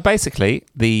 Mm, So basically,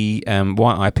 the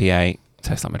white IPA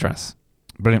tastes like madras.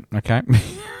 brilliant. Okay.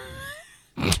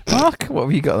 Mark, what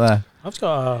have you got there? I've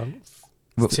got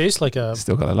Well, tastes like a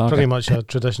Still got the lager. pretty much a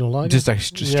traditional lager. Just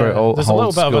straight old. There's a little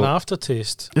old bit of an school.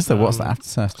 aftertaste. Is there? What's Um, the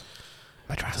aftertaste?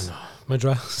 madras.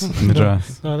 Madras.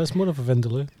 Madras. No, that's more of a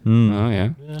Vindaloo. Mm. Oh yeah.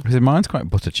 Yeah. Because mine's quite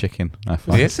butter chicken. I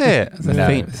find. Is it? It's a No,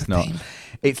 theme. it's a not. theme.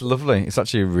 It's lovely. It's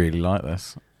actually really like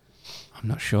this. I'm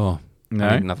not sure. I No.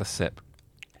 need another sip.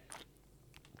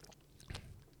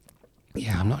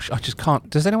 Yeah, I'm not sure. I just can't.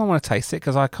 Does anyone want to taste it?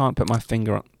 Because I can't put my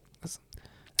finger on.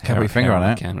 Can't put your finger on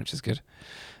I it? can, which is good.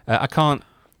 I can't.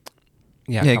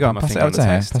 Yeah, I Yeah, can't go put on. my Pass it finger over on to the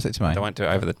her. taste. Pass it to me. I won't do it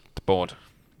over the board.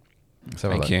 Let's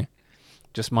have a Thank look. you.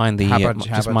 Just mind the. How about-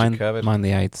 how just about mind, your curd? mind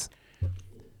the aids.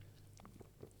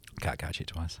 Can't catch it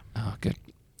twice. Oh, good.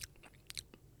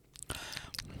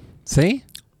 See?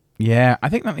 Yeah, I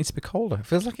think that needs to be colder. It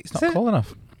feels like it's Is not it? cold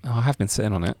enough. Oh, I have been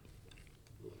sitting on it.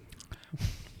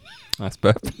 Nice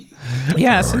burp.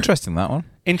 Yeah, it's interesting, that one.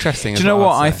 Interesting. Do is you know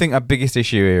what? I'd I say. think our biggest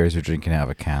issue here is we're drinking out of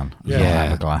a can, Yeah. not out of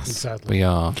Yeah. a glass. Exactly. we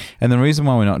are. And the reason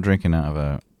why we're not drinking out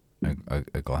of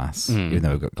a glass, Mm. even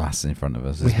though we've got glasses in front of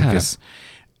us, is We have. because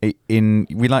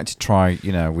we like to try,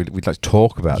 we'd like to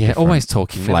talk about Yeah, different always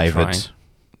talking, never flavoured, trying.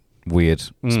 weird,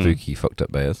 Mm. spooky, fucked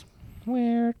up beers.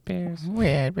 Weird beers.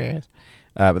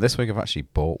 But this week I've actually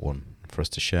bought one for us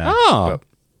to share. Oh. But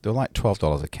they're like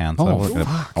 $12 a can, so Oh,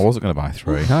 I wasn't going to buy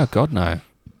 3. No, God, no.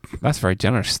 That's very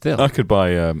generous still. I could buy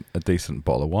a decent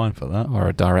bottle of wine for that. Or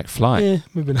a direct flight. Yeah,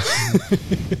 maybe not.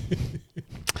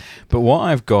 But what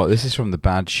I've got, this is from the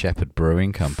Bad Shepherd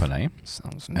Brewing Company,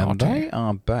 Sounds and naughty. they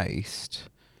are based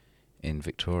in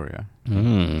Victoria.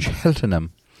 Mm.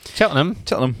 Cheltenham, Cheltenham,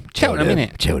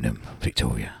 innit? Cheltenham,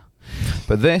 Victoria.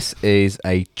 But this is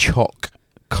a choc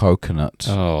coconut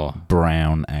Oh.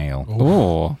 brown ale.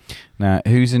 Oh. Now,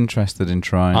 who's interested in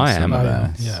trying I some am.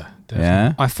 of this? Yeah, definitely.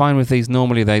 Yeah? I find with these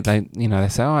normally they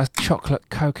say, oh, it's chocolate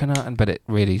coconut, but it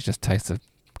really just tastes of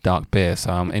dark beer,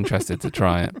 so I'm interested to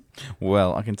try it.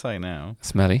 Well, I can tell you now,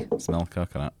 Smelly. smell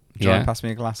coconut. Do you want Yeah. to pass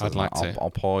me a glass? I'd like to.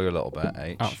 I'll pour you a little bit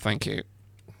each. Oh, thank you.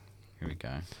 Here we go.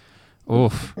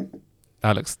 Oof.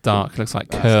 That looks dark. Looks like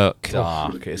Kirk.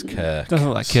 Dark. It's Kirk. Doesn't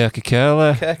look like Kirky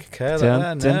Curler. Kirk.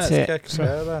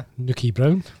 Nookie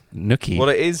Brown. Nookie. Well,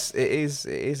 it is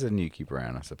a Nuki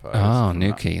Brown, I suppose. Oh, Isn't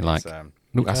it? Nuki, It's, like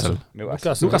Newcastle.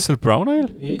 Newcastle. Newcastle brown ale.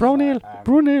 Yeah. Brown ale.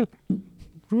 Brown ale.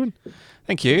 Brown.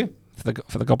 Thank you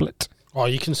for the goblet. Oh,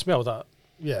 you can smell that.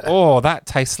 Yeah. Oh, that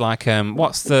tastes like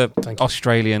what's the Thank you.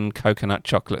 Australian coconut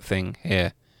chocolate thing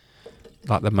here?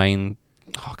 Like the main.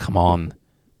 Oh, come on.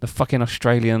 The fucking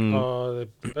Australian. Oh,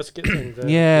 the biscuit thing. The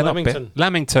yeah, Lamington.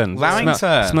 Lamington.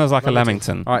 Lamington. Smells like a Lamington.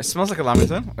 Lamington. All right, smells like a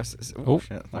Lamington. Oh, Shit,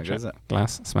 not watch good, it. is it?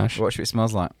 Glass smash. Watch what it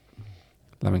smells like.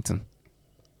 Lamington.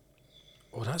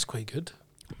 Oh, that's quite good.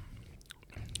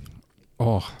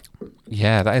 Oh,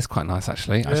 yeah, that is quite nice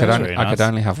actually. Yeah, I could that's only, very I could nice.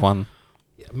 only have one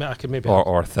I could maybe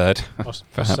or a third. or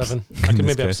perhaps. 7. I could maybe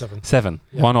have Goodness 7. 7.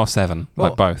 Yeah. 1 or 7. Well,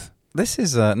 like both. This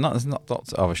is not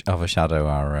to overshadow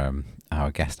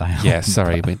our guest ale. Yeah,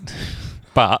 sorry.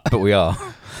 But but we are.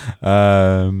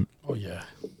 Oh yeah,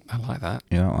 I like that.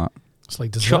 You know that? it's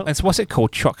like dessert. It's what's it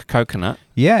called? Choc coconut.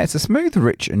 Yeah, it's a smooth,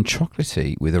 rich, and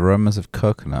chocolatey with aromas of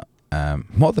coconut.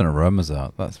 More than aromas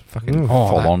are. That's fucking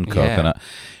full-on yeah. coconut.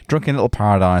 Drunk in little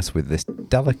paradise with this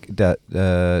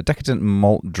decadent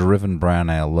malt-driven brown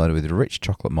ale loaded with rich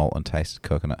chocolate malt and tasted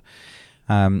coconut.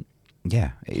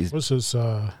 Yeah, it is What's this?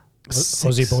 Six.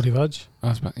 Aussie body badge. I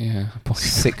was about, yeah.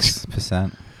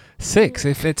 6%. 6.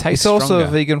 If it tastes It's also stronger.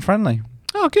 vegan friendly.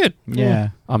 Oh, good. Yeah.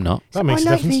 I'm not. That makes a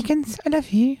difference. vegans. I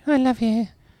love you. I love you.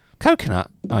 Coconut.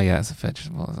 Oh yeah, it's a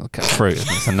vegetable. It's a fruit. Isn't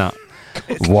it? It's a nut.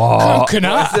 What?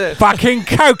 Coconut. Fucking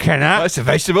coconut. It's a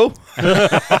vegetable.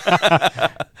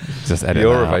 Just edit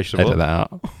You're that a out. vegetable. Edit that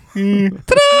out.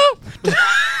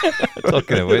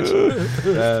 Talking of which.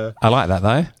 I like that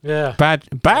though. Yeah.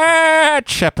 Bad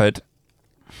shepherd.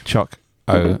 Choc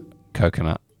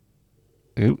coconut.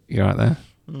 Ooh, you right there?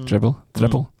 Dribble.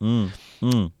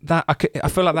 That I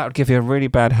feel like that would give you a really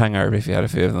bad hangover if you had a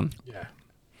few of them. Yeah.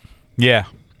 Yeah.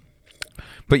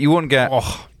 But you won't get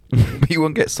but you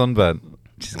won't get sunburn,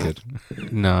 which is good.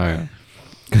 No,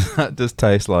 Because that does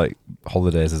taste like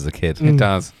holidays as a kid. it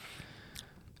does.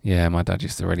 Yeah, my dad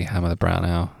used to really hammer the brown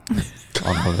ale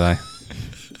on holiday.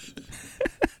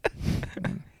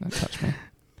 Don't touch me.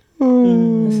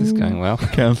 This is going well.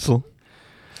 Cancel.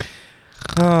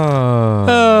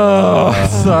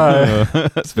 So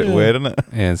That's a bit weird, isn't it?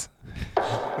 it is.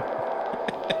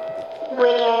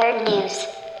 Weird news.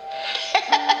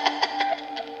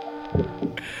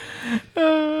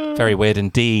 Very weird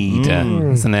indeed,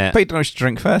 isn't it? But you don't know what you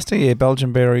drink first, do you?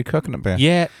 Belgian beer or your coconut beer?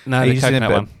 Yeah, no, Are the you using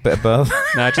coconut one. bit of both?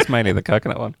 No, just mainly the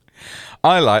coconut one.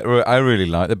 I really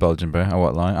like the Belgian beer. I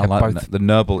won't lie. I Yeah, like both. the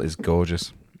Nobel is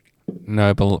gorgeous.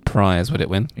 Nobel Prize, would it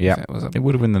win? Yeah. If it was a- It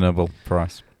would have won the Nobel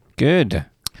Prize. Good.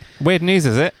 Weird news,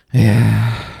 is it?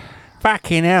 Yeah.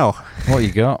 Fucking hell. What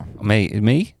you got?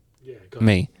 Me? Yeah.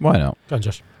 Me. Why not? Go on,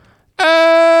 Josh.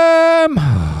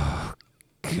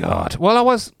 God. Well, I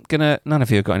was gonna. None of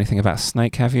you have got anything about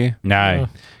snake, have you? No.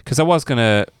 Because I was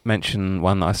gonna mention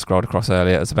one that I scrolled across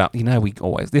earlier. It was about we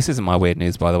always. This isn't my weird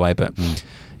news, by the way, but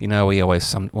we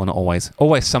always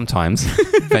always sometimes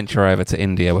venture over to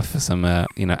India for some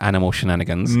animal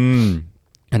shenanigans, and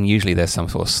usually there's some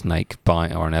sort of snake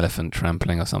bite or an elephant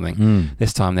trampling or something.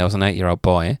 This time there was an 8-year-old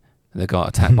boy that got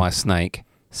attacked by a snake,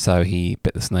 so he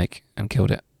bit the snake and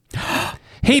killed it.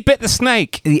 He bit the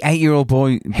snake. The 8-year-old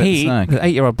boy bit the snake. The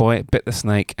 8-year-old boy bit the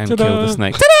snake and Ta-da. killed the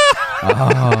snake.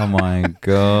 Oh my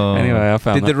god. Anyway, I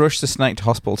found Did they rush the snake to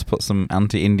hospital to put some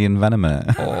anti-Indian venom in it?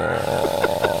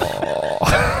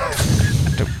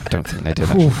 Don't think they did,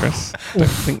 actually, Chris. Don't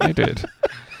think they did.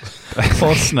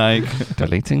 Poor snake.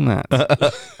 Deleting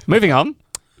that. Moving on.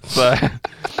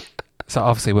 So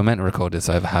obviously we're meant to record this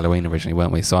over Halloween originally,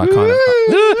 weren't we? So I kind of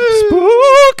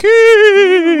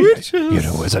spooky.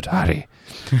 You're a wizard, Harry.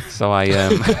 So I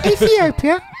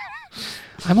Ethiopia.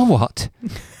 I'm a what?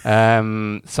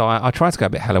 So I tried to go a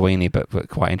bit Halloween-y, but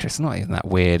quite interesting. Not even that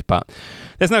weird, but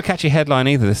there's no catchy headline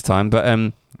either this time.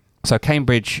 But so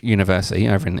Cambridge University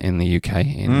over in the UK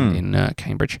in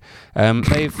Cambridge,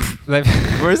 they've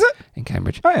Where is it? in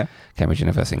Cambridge. Oh yeah. Cambridge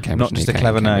University in Cambridge. Not just in a the UK,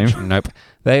 clever Cambridge. name. Nope.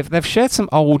 They've shared some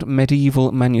old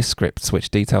medieval manuscripts which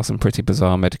detail some pretty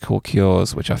bizarre medical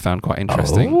cures, which I found quite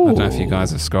interesting. I don't know if you guys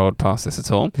have scrolled past this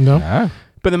at all. No.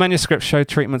 But the manuscripts show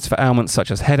treatments for ailments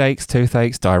such as headaches,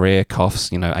 toothaches, diarrhea,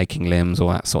 coughs, aching limbs, all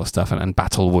that sort of stuff, and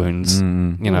battle wounds,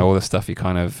 all the stuff you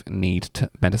kind of need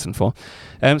medicine for.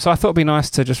 So I thought it'd be nice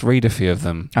to just read a few of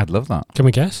them. I'd love that. Can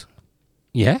we guess?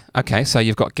 Yeah? Okay, so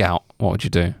you've got gout. What would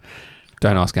you do?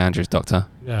 Don't ask Andrew's doctor,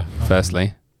 Yeah.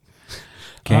 firstly.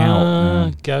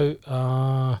 Gout. Gout.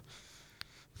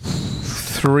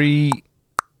 3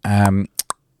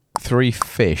 3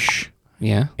 fish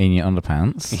Yeah. in your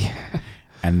underpants,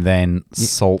 and then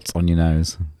salt on your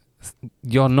nose.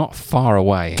 You're not far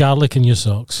away. Garlic in your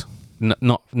socks.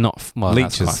 Not well,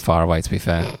 Leeches. that's quite far away, to be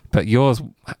fair. But yours,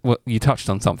 well, you touched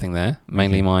on something there,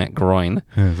 mainly my groin.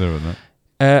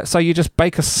 So you just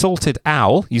bake a salted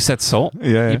owl. You said salt.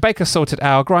 Yeah. You bake a salted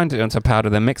owl, grind it into a powder,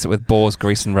 then mix it with boar's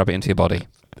grease and rub it into your body.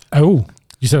 Oh,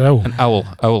 you said owl. An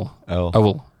owl.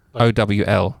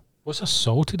 OWL. What's a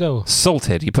salted owl?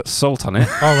 Salted. You put salt on it.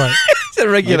 All right. It's a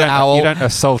regular owl. You don't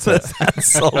assault it.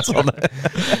 Salt on it.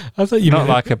 I thought you Not meant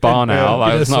like a barn owl.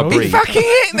 Like, it's not a salt. breed. Fucking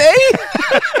hit me!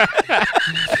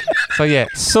 So yeah,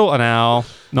 salt an owl,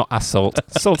 not assault.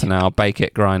 Salt an owl, bake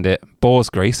it, grind it. Boar's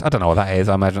grease. I don't know what that is.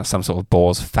 I imagine it's some sort of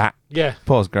boar's fat. Yeah.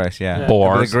 Boar's grease, yeah. Yeah.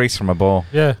 Boars. A bit of grease from a boar.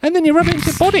 Yeah. And then you rub it into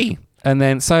your body. And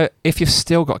then, so if you've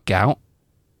still got gout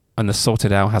and the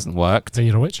salted owl hasn't worked, Then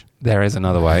you're a witch. there is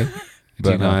another way. Do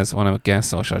you But no. guys want to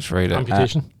guess, or should I just read it?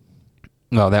 Amputation.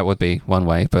 Well, that would be one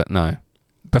way, but no.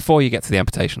 Before you get to the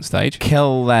amputation stage,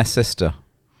 Kill their sister.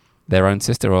 their own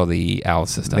sister or the owl's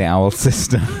sister? The owl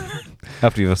sister.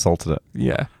 After you've assaulted it.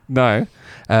 Yeah. No.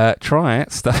 Try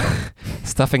it.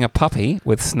 Stuffing a puppy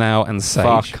with snail and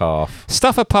sage. Fuck off.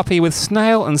 Stuff a puppy with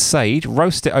snail and sage,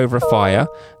 roast it over a fire.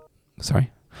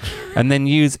 Sorry. And then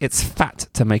use its fat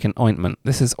to make an ointment.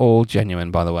 This is all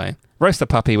genuine, by the way. Stuff a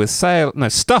puppy with snail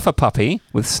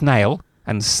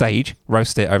and sage,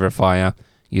 roast it over a fire,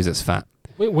 use its fat.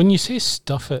 Wait, when you say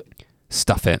stuff it,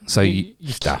 Stuff it. So you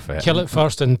Stuff it. kill it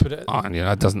first and put it. oh, you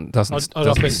know, it doesn't Or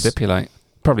up its- stipulate.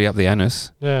 Probably up the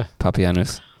anus. Yeah. Puppy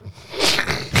anus.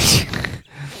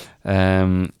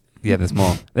 Yeah, there's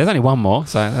more. There's only one more,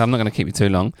 so I'm not going to keep you too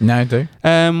long. No, do.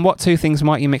 What 2 things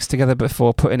might you mix together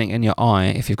before putting it in your eye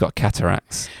if you've got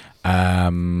cataracts?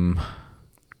 I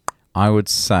would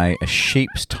say a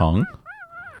sheep's tongue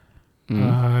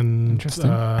And Interesting.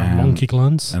 monkey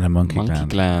glands. and a monkey Monkey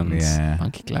glands. Yeah.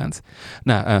 Monkey glands.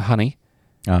 No, honey,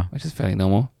 Oh. which is fairly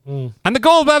normal. Mm. And the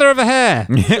gallbladder of a hare.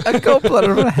 A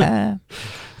gallbladder of a hair.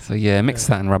 So yeah, mix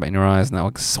that and rub it in your eyes, and that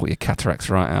will sort your cataracts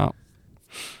right out.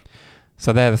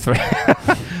 So they're the 3.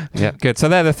 Yeah, good. So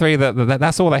they're the 3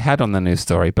 that's all they had on the news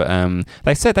story. But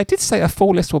they did say a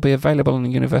full list will be available on the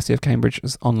University of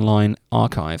Cambridge's online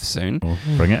archive soon. Well,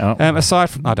 bring it up.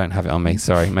 Aside from, I don't have it on me.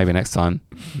 Sorry, maybe next time.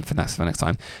 For next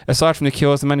time. Aside from the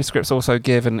cures, the manuscripts also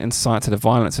give an insight to the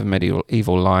violence of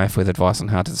medieval life, with advice on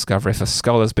how to discover if a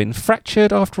skull has been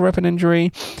fractured after a weapon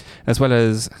injury, as well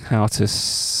as how to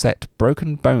set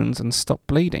broken bones and stop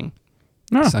bleeding.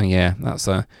 Oh. So yeah, that's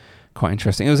quite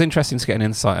interesting. It was interesting to get an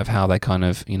insight of how they kind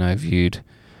of, viewed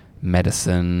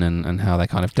medicine and how they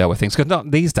kind of dealt with things. Because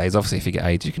not these days, obviously, if you get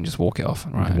AIDS, you can just walk it off,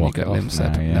 right? And you Walk get it off limb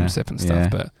sip and stuff. Yeah,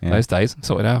 But yeah. those days,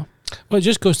 sort it out. Well, it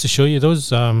just goes to show you those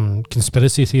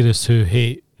conspiracy theorists who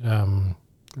hate,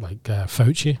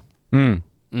 Fauci,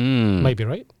 might be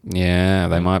right. Yeah,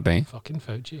 they might be. Fucking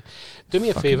Fauci. Do me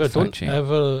a Fucking favour, Fauci.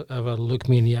 don't ever look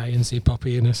me in the eye and say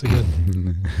puppy anus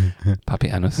again. Puppy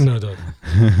anus. No, don't.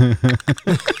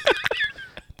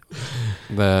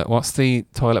 What's the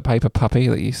toilet paper puppy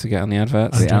that you used to get on the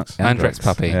adverts? Andrex. Andrex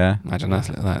puppy. Yeah. Imagine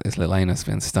this little anus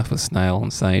being stuffed with snail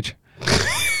and sage.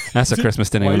 That's a Christmas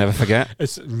dinner you'll never forget.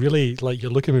 It's really like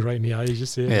you're looking me right in the eye. You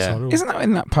just say it. Yeah. It's horrible. Isn't that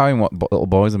in that poem what little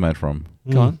boys are made from?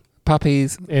 Go on.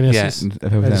 Puppies.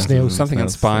 Anuses. Snails. Something in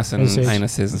spice and And sage.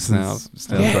 anuses and snails.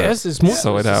 Yeah, it is. It's more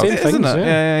Sort it it's out. the same Isn't things, it?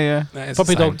 yeah. Yeah. That is the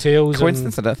Puppy same. dog tails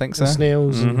Coincidence? I don't think so. and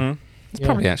snails. And, Mhm. It's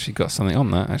probably actually got something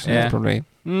on that, actually. Yeah. It's probably.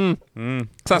 So Mm.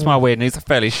 that's my weird news.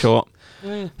 Fairly short.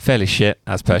 yeah. Fairly shit,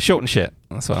 as per. Short and shit.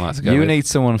 That's what I like to go You with. need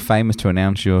someone famous to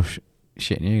announce your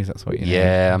shit news. That's what you need.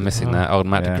 Yeah, I'm missing that. Old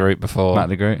Matt Yeah. DeGroot before. Matt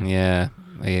DeGroot. Yeah.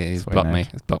 He's That's what blocked he me.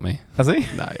 knows. He's blocked me. Has he?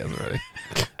 No, he hasn't really.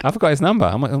 I forgot his number.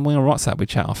 I'm on WhatsApp. We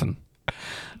chat often.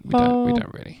 We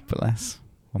don't really. But less.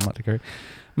 One Matt DeGroot.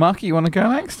 Marky, you want to go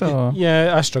next or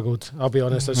Yeah, I struggled. I'll be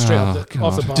honest. Straight Oh,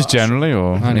 off the God. bat. just generally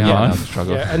or Only in I life? have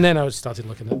struggled. Yeah, and then I started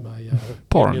looking at my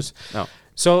Porn. news. No.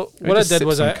 So Or what I just did sip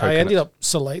was some I coconut. ended up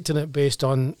selecting it based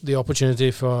on the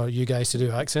opportunity for you guys to do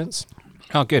accents.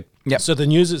 Oh, good. Yep. So the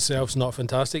news itself's not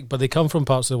fantastic, but they come from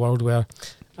parts of the world where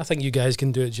I think you guys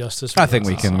can do it justice. I think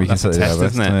we can That's a sit test, there,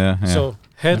 isn't it? Yeah, yeah. So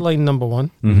headline number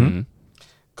 1: Mhm.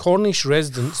 Cornish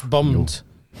residents bummed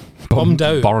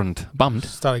out. Bummed.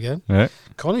 Start again. Yeah.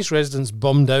 Cornish residents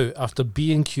bummed out after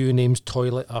B&Q names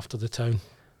toilet after the town.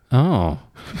 Oh.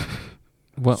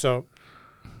 Well, So,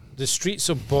 the streets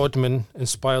of Bodmin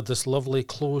inspired this lovely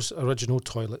close original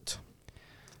toilet.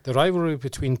 The rivalry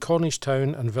between Cornish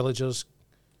town and villagers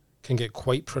can get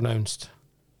quite pronounced.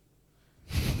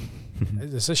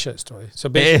 It's a shit story. So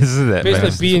It basically, is, isn't it?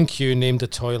 basically B&Q named a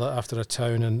toilet after a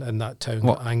town, and that town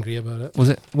What? got angry about it. Was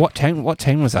it what town? What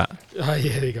town was that? Ah,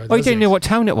 yeah, there you go. Oh, you didn't know what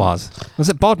town it was? Was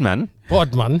it Bodman?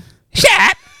 Bodman.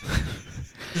 Shit!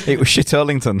 It was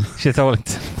Shitterlington. Shit,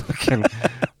 fucking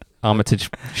Armitage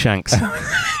Shanks.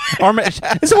 Armitage.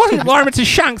 Is it wasn't Armitage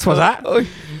Shanks? Was that?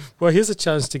 Well, here's a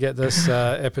chance to get this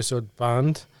episode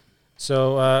banned.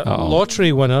 So, Uh-oh.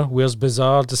 lottery winner wears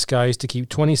bizarre disguise to keep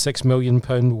 £26 million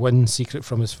win secret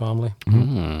from his family.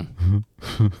 Mm.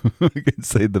 I can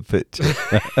see the picture.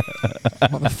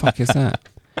 What the fuck is that?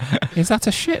 Is that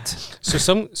a shit?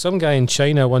 So, some guy in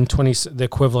China won the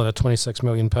equivalent of £26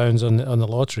 million on the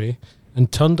lottery, and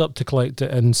turned up to collect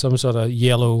it in some sort of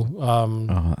yellow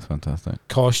Oh, that's fantastic.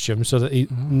 costume, so that he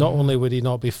not only would he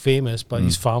not be famous, but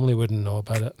his family wouldn't know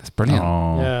about it. That's brilliant.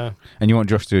 Oh. Yeah, And you want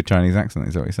Josh to do a Chinese accent,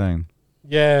 is that what you're saying?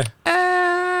 yeah.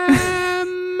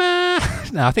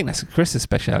 No, I think that's Chris's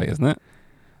speciality, isn't it?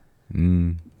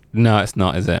 Mm. No, it's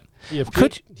not, is it? He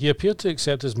appeared to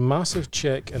accept his massive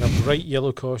check in a bright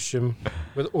yellow costume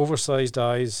with oversized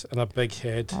eyes and a big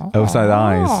head. Oversized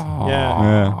eyes.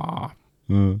 Yeah.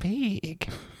 Mm. Big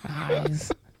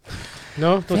eyes.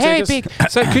 No, don't Very take us.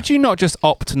 big. So could you not just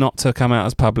opt not to come out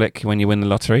as public when you win the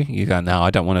lottery? You go, no,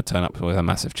 I don't want to turn up with a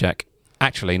massive check.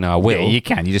 Actually, no, I will. Yeah, you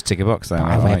can. You just tick a box there.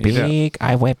 I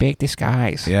wear big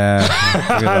disguise. Yeah.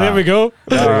 There we go.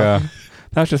 There we go.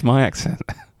 That was just my accent.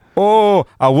 Oh,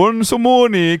 I won some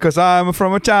money because I'm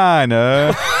from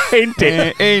China. Ain't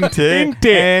it? Ain't it? Ain't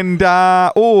it? And,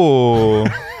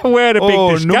 Wear a big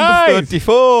number disguise.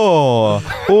 34.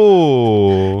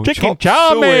 Oh, Chicken chop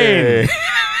chow-mein. suey.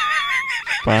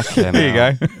 Fucking There you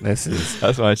hell. go. This is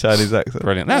That's my Chinese accent.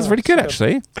 brilliant. That was really good,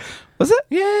 actually. Was it?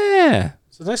 Yeah.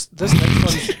 So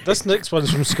this next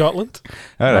one's from Scotland.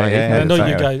 All right, yeah. I know that's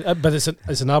you right. guys, but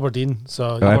it's in Aberdeen.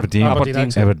 So Aberdeen.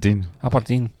 accent. Aberdeen.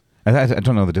 Aberdeen. I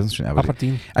don't know the difference between Aberdeen.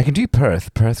 Aberdeen. I can do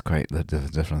Perth. Perth's quite the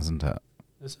difference, isn't it?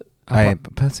 Is it?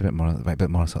 Perth's a bit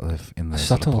more sort of in the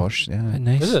sort Subtle. of posh. Yeah.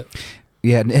 Nice. Is it?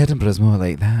 Yeah, and Edinburgh's more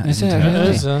like that. Is isn't it? It Really?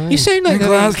 is, You sound like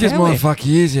Glasgow's more fuck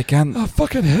yous, you can't. Oh,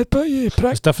 fucking headbutt you, prick.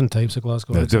 There's different types of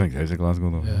Glasgow. No, doing those in Glasgow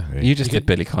though. Yeah. You just You did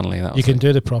Billy Connolly. That was You can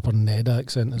do the proper Ned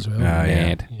accent as well. Ah, yeah.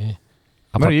 Ned. Yeah.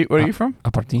 Where are you from?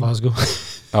 Aberdeen. Glasgow.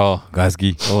 Oh,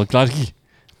 Glasgow. oh, Glasgow.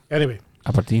 Anyway,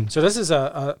 Aberdeen. so this is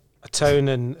a town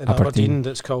in Aberdeen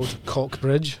that's called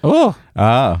Cockbridge. Oh,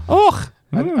 Ah. oh.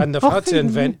 And they've had to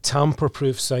invent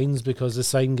tamper-proof signs because the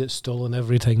sign gets stolen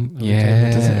every time. Yeah.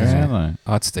 Does it really?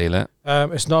 I'd steal it.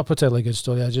 It's not a particularly good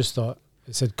story. I just thought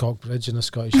it said Cockbridge in a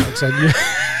Scottish accent.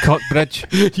 Cockbridge.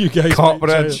 You guys.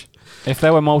 Cockbridge. If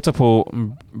there were multiple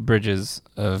bridges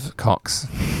of cocks,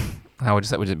 how would you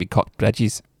say? Would it be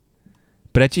cockbridges?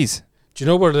 Bridges. Do you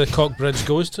know where the Cockbridge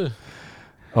goes to?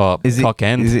 Oh, cock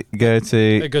end. Is it go to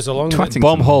It goes along Twatting-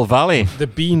 Bombhole Valley. the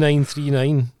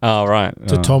B939 Oh, right.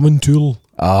 to Tom and Tool.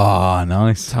 Oh,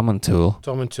 nice. Tom and Tool.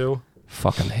 Tom and Tool.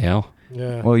 Fucking hell.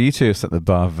 Yeah. Well, you two have set the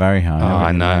bar very high. Oh, I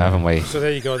haven't know, you? haven't we? So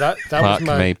there you go. That was Fuck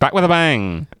my. me. Back with a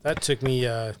bang. That took me.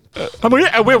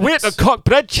 We're waiting at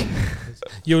Cockbridge.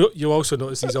 You also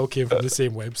notice these all came from the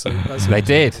same website. That's They it.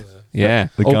 did. Yeah.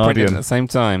 The All printed Guardian. at the same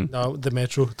time. No, the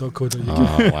metro.co.uk.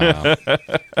 Oh, wow.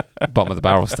 Bottom of the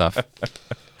barrel stuff.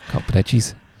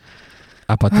 Cockbridges.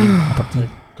 Aberdeen.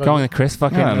 Go on, Chris.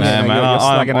 Fucking. Yeah, no, you're man,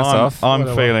 slagging us off. I'm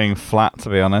Whatever. feeling flat, to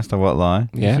be honest. I won't lie.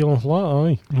 Yeah. Feeling flat,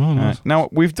 aye. Now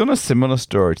we've done a similar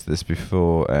story to this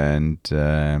before, and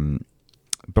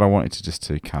but I wanted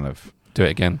to kind of Do it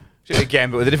again. do it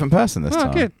again, but with a different person this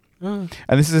time. Good. Ah.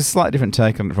 And this is a slightly different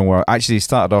take on it from where I actually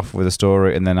started off with a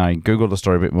story, and then I googled the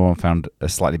story a bit more and found a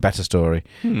slightly better story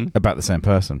about the same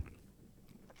person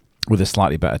with a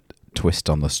slightly better twist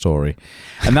on the story,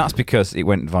 and that's because it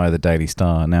went via the Daily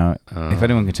Star. Now, if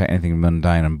anyone can take anything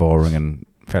mundane and boring and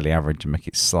fairly average and make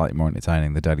it slightly more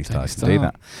entertaining, the Daily Star can do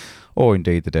that. Or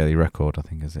indeed the Daily Record, I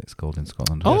think, as it's called in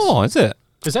Scotland. Oh, is it?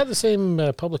 Is that the same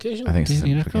publication? I think it's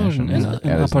Daily the Record simplification. in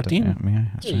Yeah, there's Aberdeen. Yeah,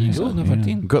 that's There you right. go. In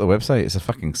Aberdeen. Got the website. It's a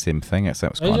fucking sim thing,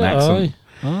 except it's got Is an it? accent.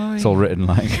 Aye. It's all written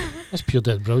like. That's pure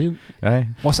dead brilliant. Hey.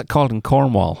 What's it called in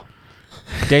Cornwall?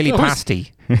 Daily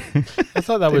Pasty. I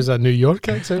thought that was a New York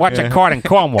accent. What's it called in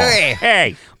Cornwall?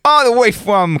 Hey, All the way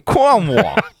from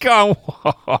Cornwall.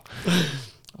 Cornwall.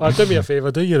 Do me a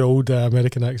favour. Do your old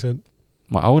American accent.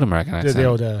 My old American accent.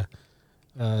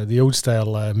 The old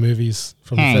style movies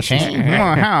from the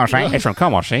 50s. It's from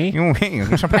Cornwall, see?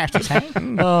 It's a pasty, see?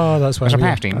 Oh, that's why. It's a we-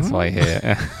 pasty. That's why I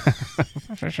hear.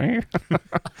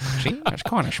 See? It's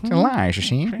Cornish. It's a lie, you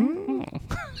see?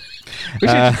 We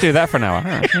should just do that for an hour.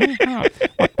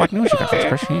 What news you got for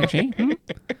us, Chris? See?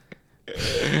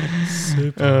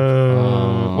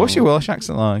 What's your Welsh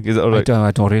accent like? Is it all right?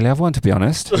 I don't really have one, to be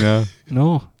honest. Yeah.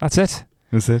 No, that's it.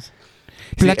 Is it?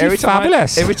 Bloody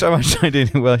fabulous. Every time I try doing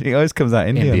it Welsh, it always comes out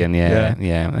Indian. Yeah.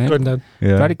 Going down.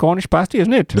 Yeah. Bloody Cornish pasty,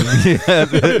 isn't it?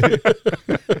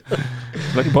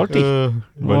 Bloody baldy.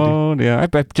 Oh, yeah.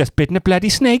 I've just bitten a bloody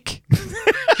snake.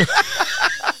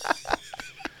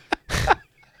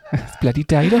 It's bloody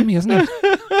died on me, isn't it?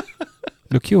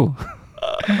 Look you.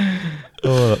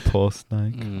 Oh, that poor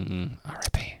snake.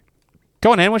 R.I.P.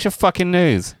 Go on then, what's your fucking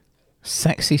news?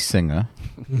 Sexy singer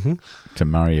to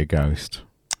marry a ghost.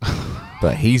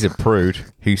 But he's a prude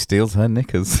who steals her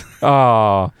knickers.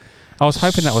 Oh, I was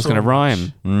hoping that was going to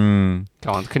rhyme.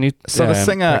 Go on, can you... So the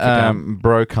singer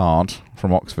Brocard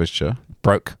from Oxfordshire.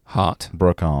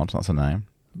 Brocard, that's her name.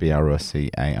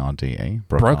 Brocarde.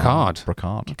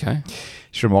 Brocard. Okay.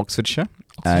 She's from Oxfordshire.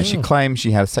 She claims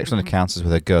she had sexual encounters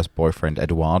with her ghost boyfriend,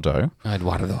 Eduardo. And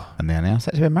they are now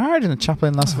set to be married in a chapel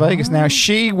in Las Vegas. Now,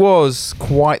 she was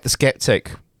quite the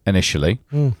skeptic initially.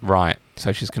 Right.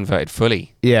 So she's converted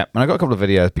fully. Yeah. And I got a couple of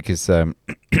videos because...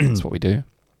 that's what we do.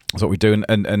 That's what we do.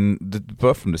 And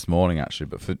both from this morning, actually,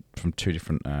 but from two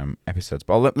different episodes.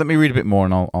 But let me read a bit more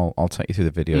and I'll take you through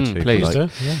the video too. Please do.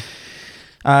 Yeah.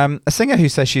 A singer who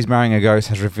says she's marrying a ghost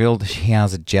has revealed she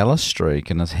has a jealous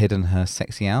streak and has hidden her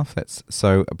sexy outfits.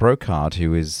 So Brocard,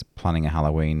 who is planning a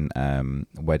Halloween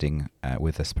wedding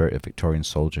with a spirit of Victorian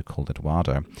soldier called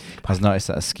Eduardo, has noticed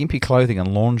that her skimpy clothing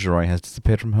and lingerie has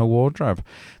disappeared from her wardrobe.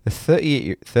 The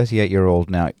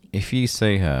 38-year-old now, if you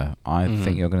see her, I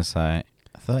think you're going to say,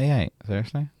 38?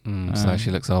 Seriously? So she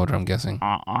looks older, I'm guessing.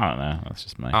 I don't know. That's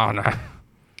just me. Oh, no.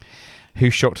 Who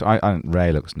shocked...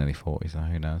 Ray looks nearly 40, so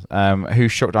who knows. Who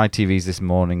shocked ITV's This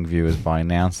Morning viewers by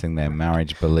announcing their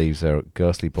marriage believes her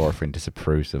ghostly boyfriend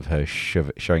disapproves of her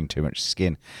showing too much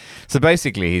skin. So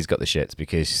basically, he's got the shits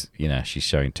because, she's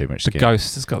showing too much skin. The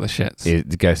ghost has got the shits.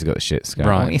 The ghost has got the shits. Going,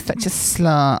 right. Oh, you're such a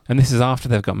slut. And this is after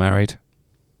they've got married?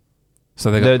 So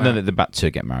they got No, they're about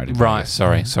to get married. Right,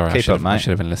 sorry. Keep I should up,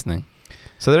 have been listening.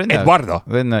 So they're in there. Eduardo.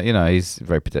 He's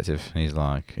very protective. He's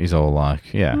all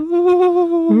like, yeah.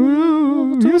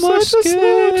 You're such a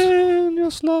slut.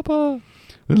 You're slapper.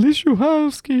 At least you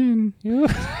have skin.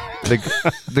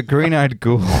 The green-eyed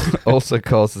ghoul also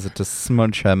causes her to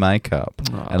smudge her makeup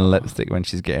and lipstick when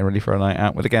she's getting ready for a night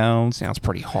out with the girls. Sounds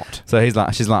pretty hot. So she's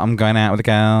like, I'm going out with the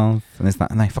girls, and it's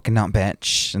like, no, fucking not,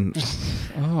 bitch. And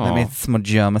let me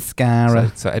smudge your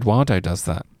mascara. So Eduardo does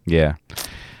that. Yeah.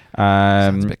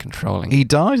 Sounds a bit controlling. He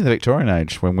died in the Victorian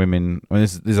age when women...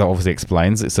 this obviously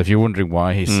explains it. So if you're wondering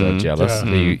why he's so jealous,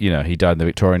 he died in the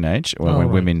Victorian age when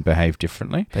women behaved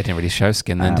differently. They didn't really show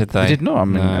skin then, did they? They did not. I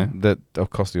mean, of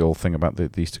course, the old thing about they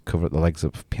used to cover the legs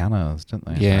of pianos, didn't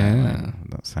they? Yeah.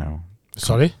 That's how...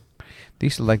 Sorry? They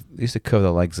used to cover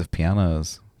the legs of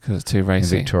pianos. Because it's too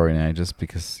racy. In Victorian ages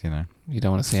because, You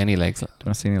don't want to see any legs. Don't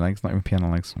want to see any legs, not even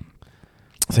piano legs.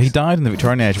 So he died in the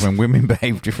Victorian age when women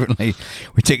behaved differently,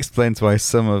 which explains why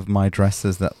some of my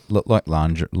dresses that look like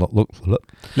lingerie...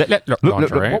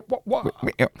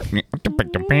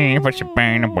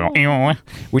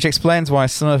 Which explains why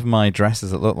some of my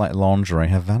dresses that look like lingerie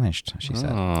have vanished, she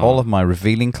said. All of my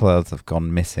revealing clothes have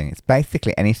gone missing. It's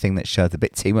basically anything that shows a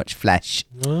bit too much flesh.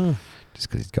 Just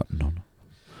because he's got none.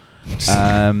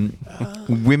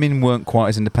 Women weren't quite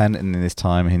as independent in this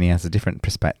time, and he has a different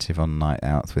perspective on night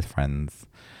outs with friends.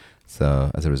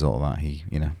 So as a result of that, he,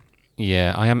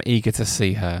 Yeah, I am eager to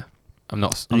see her. I'm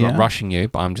not rushing you,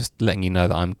 but I'm just letting you know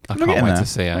that I can't wait to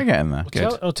see her. We're getting there.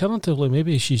 Alternatively,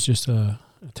 maybe she's just a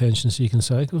attention-seeking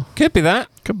psycho. Could be that.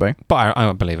 Could be. But I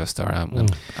don't believe her story. I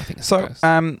think it's so.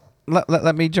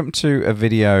 Let me jump to a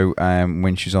video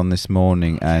when she's on this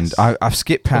morning, and I've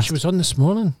skipped past. She was on this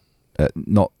morning.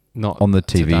 Not on the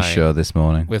TV today. show this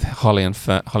morning with Holly and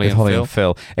Phil.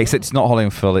 Except it's not Holly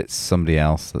and Phil; it's somebody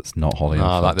else that's not Holly and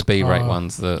Phil. Like the B-rate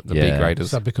ones, the B graders.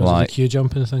 Is that because of the queue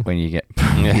jumping thing? When you get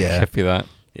could be that.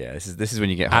 Yeah, this is when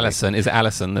you get Alison. Is it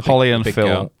Alison? The Holly big, and big Phil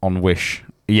girl? On Wish.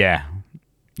 Yeah.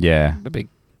 The big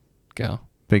girl.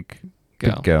 Big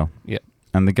girl. Yeah.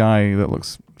 And the guy that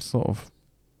looks a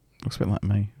bit like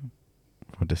me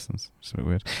from a distance. It's a bit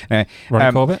weird. Anyway,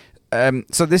 Ronnie Corbett.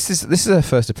 So this is her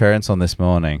first appearance on This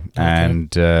Morning, and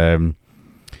they've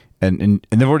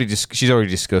already she's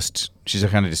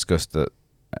kind of discussed that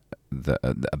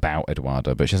about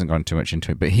Eduardo, but she hasn't gone too much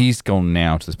into it. But he's gone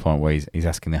now to this point where he's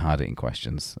asking the hard-hitting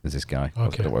questions. Is this guy?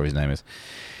 Whatever his name is.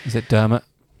 Is it Dermot?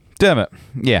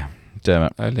 Yeah,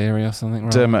 Dermot O'Leary or something.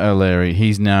 Right? Dermot O'Leary.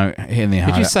 He's now hitting the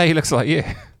hard. Did you say he looks like you?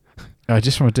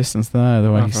 Just from a distance there.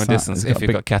 The way from a distance. If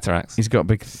you've got cataracts, he's got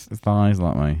big thighs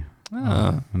like me.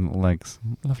 And little legs.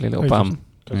 Lovely little bum.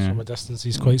 Because from a distance,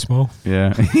 he's quite small.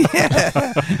 Yeah.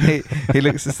 he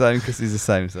looks the same because he's the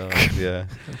same size. Yeah.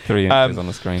 3 inches on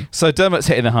the screen. So Dermot's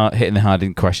hitting the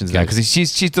hard questions now because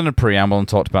she's done a preamble and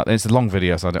talked about. It's a long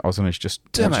video, so I was going to just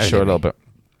show a little bit.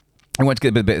 I want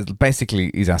to get a bit.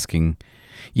 Basically, he's asking,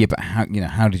 yeah, but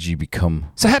how did you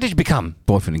become? So how did you become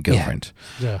boyfriend and girlfriend?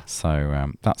 Yeah.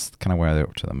 So that's kind of where they're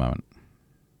up to at the moment.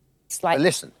 It's like,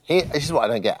 listen, this is what I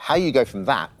don't get. How you go from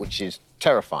that, which is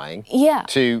terrifying,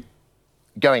 to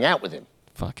going out with him.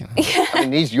 Fucking I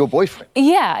mean, he's your boyfriend.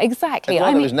 Yeah, exactly.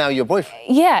 Eduardo is now your boyfriend.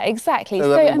 Yeah, exactly. So,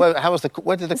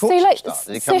 where did the courtship start?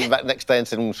 Did he come back next day and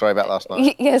said, sorry about last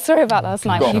night? Yeah, sorry about last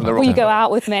night. Will you go out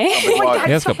with me?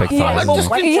 He's got big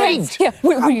thighs. Yeah,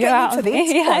 will you go out with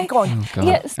me? Yeah. Go on.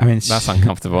 Yes. I mean, that's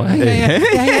uncomfortable. Yeah.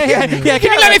 Can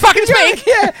you let me fucking speak?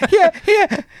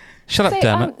 Yeah. Shut up,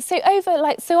 Dermot.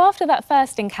 So after that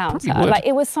first encounter,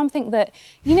 it was something that,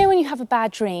 when you have a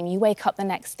bad dream, you wake up the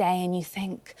next day and you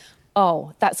think,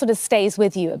 oh, that sort of stays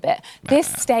with you a bit. This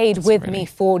stayed with me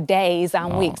for days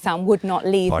and weeks and would not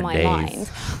leave my mind.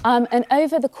 And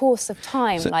over the course of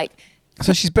time,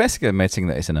 So she's basically admitting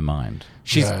that it's in her mind.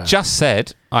 She's just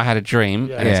said, I had a dream,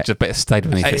 and it's just stayed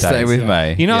with me for days. Stayed with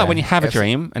me. You know that when you have a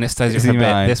dream and it stays with you for a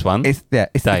bit, this one, it's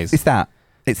days. It's that.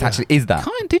 It's actually, is that.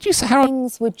 Did you say, Harold?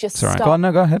 Things would just Sorry. stop. Go on,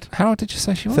 no, go ahead. Harold, did you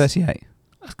say she was? 38.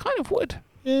 I kind of would.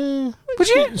 Yeah. Would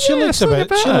you? She looks about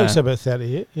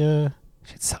 38, yeah.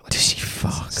 She'd suck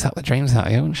the dreams out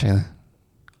of you, wouldn't she? Oh,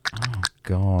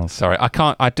 God. Sorry,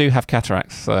 I do have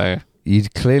cataracts, so... You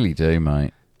clearly do,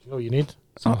 mate. You know what you need?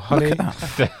 Honey. Look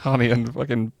at that. Honey and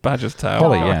fucking badger's tail.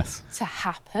 Holly, yes. To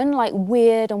happen,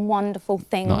 weird and wonderful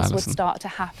things would start to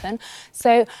happen.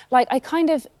 So,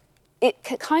 it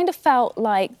kind of felt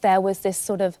like there was this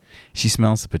sort of... She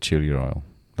smells the patchouli oil.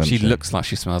 She looks like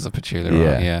she smells of patchouli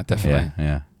oil. Yeah, definitely.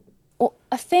 Yeah.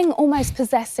 A thing almost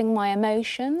possessing my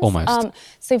emotions. Almost.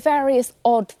 So various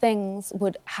odd things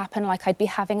would happen, like I'd be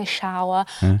having a shower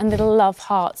and little love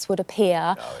hearts would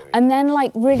appear. And then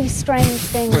really strange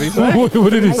things.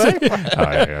 What did he say?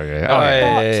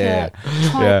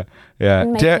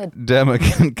 Dermot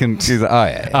can do that.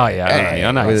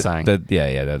 I know what you're saying.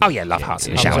 Love hearts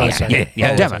in the shower.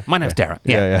 Yeah, Dermot. My name's Derek.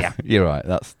 Yeah. You're right.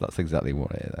 That's exactly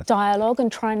what it is. Dialogue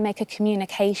and try and make a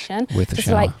communication. With the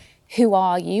shower. Who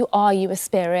are you? Are you a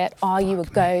spirit? Are you a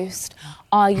ghost?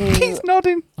 Are you... He's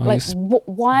nodding.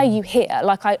 Why are you here?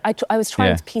 I was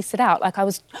trying to piece it out. I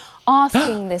was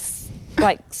asking this,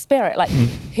 spirit,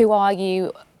 who are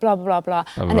you? Blah, blah, blah, blah.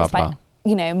 And it's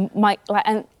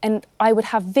and I would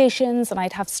have visions and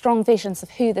I'd have strong visions of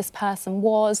who this person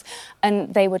was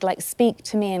and they would, speak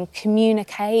to me and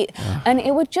communicate. And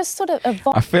it would just sort of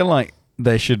evolve. I feel like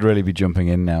they should really be jumping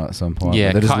in now at some point.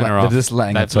 Yeah, they're just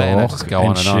letting her talk. Just go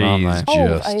on and on, aren't they?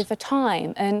 Over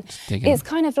time, and it's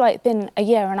kind of been a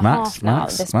year and a half now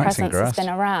that this presence has been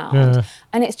around,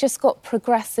 and it's just got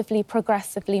progressively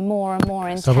more and more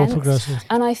intense.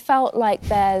 And I felt like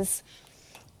there's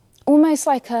almost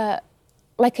like a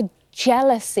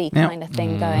jealousy kind of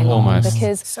thing going on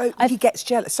because he gets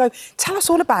jealous. So tell us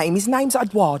all about him. His name's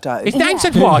Eduardo. His name's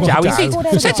Eduardo.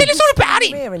 So tell us all about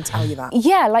him. Here and tell you that.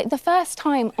 Yeah, the first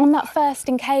time on that first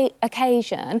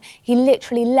occasion, he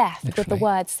literally left with the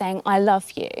words saying "I love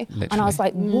you," and I was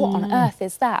like, "What on earth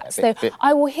is that?"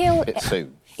 I will hear. A bit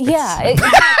soon. Yeah.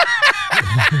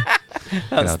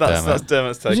 That's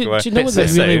Dermot's takeaway. Do you know what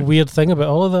the really weird thing about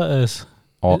all of that is?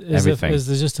 Everything. Is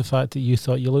there just the fact that you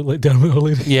thought you looked like Dermot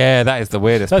O'Leary? Yeah, that is the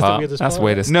weirdest part. That's the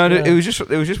weirdest. No, it was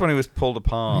just when he was pulled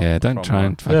apart. Yeah, don't try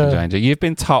and fucking change it. You've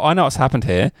been told. I know what's happened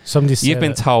here. You've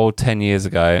been told 10 years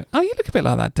ago. Oh, you look a bit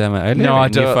like that Dermot O'Leary. No, I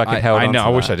don't. You fucking held on. I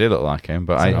wish I did look like him,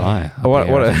 but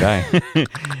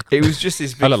it was just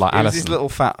his. I look like Alison. His little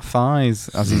fat thighs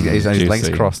as his legs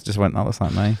crossed. Just went. That looks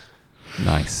like me.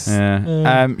 Nice.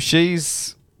 Yeah.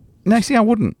 She's. No, see, I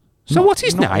wouldn't. So what's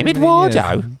his name?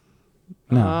 Eduardo.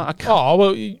 No.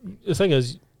 Well, the thing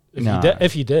is,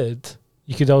 if you did,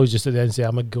 you could always just at the end say,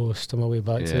 "I'm a ghost on my way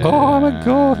back to." Oh, I'm a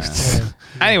ghost.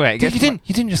 Yeah. Anyway, you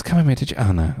didn't just come in here, did you?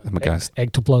 Oh no, I'm a ghost.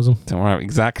 Ectoplasm. Don't worry,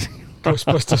 exactly.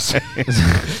 Ghostbusters.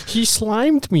 He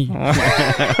slimed me.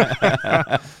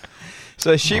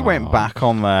 So she went back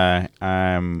on there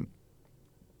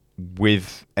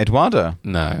with Eduardo.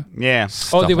 No. Yeah.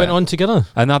 They went on together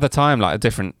another time, a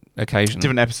different occasion,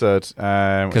 different episode,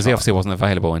 because he obviously wasn't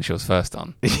available when she was first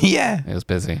on. Yeah, he was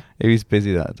busy. He was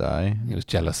busy that day. He was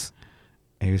jealous.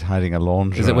 He was hiding a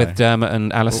lingerie. Is it with Dermot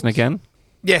and Alison again?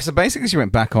 Yeah. So basically, she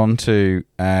went back on to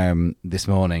this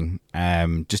morning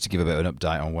just to give a bit of an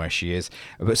update on where she is.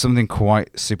 But something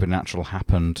quite supernatural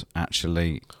happened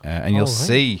actually, and you'll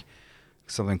see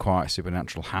something quite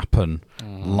supernatural happen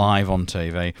live on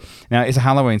TV. Now, it's a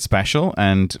Halloween special,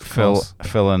 and Phil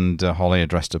and Holly are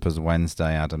dressed up as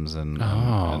Wednesday Addams.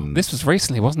 And this was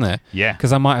recently, wasn't it? Yeah.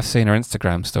 Because I might have seen her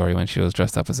Instagram story when she was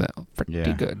dressed up as it.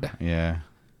 Pretty good. Yeah.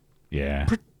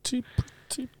 Pretty good.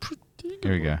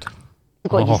 Here we go.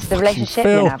 You've got used to the relationship,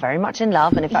 you're now very much in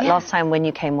love, and in fact, last time when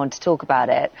you came on to talk about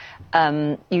it,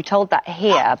 you told that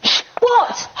here.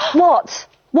 What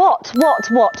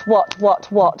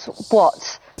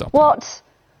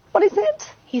is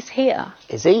it? He's here.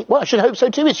 Is he? Well, I should hope so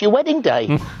too. It's your wedding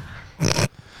day.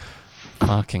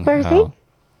 Fucking Where is he? hell.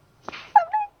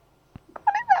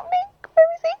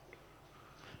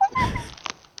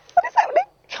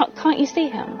 Can't you see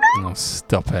him? Oh,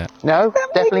 stop it. No,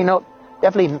 definitely not.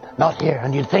 Definitely not here.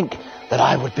 And you'd think that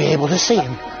I would be able to see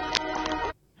him.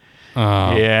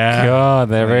 Oh, Yeah. God,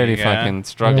 they're There really you go. fucking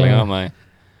struggling, aren't they?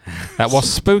 That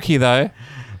was spooky, though.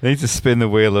 They need to spin the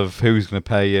wheel of who's going to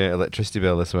pay your electricity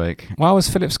bill this week. Why was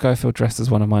Philip Schofield dressed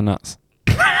as one of my nuts?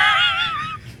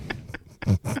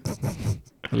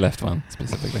 The left one,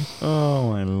 specifically.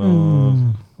 Oh, my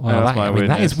Lord. Well, that's my that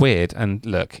weirdness. is weird. And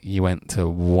look, you went to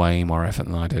way more effort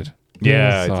than I did.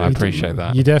 Yeah, So I I did. appreciate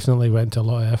that. You definitely went to a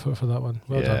lot of effort for that one.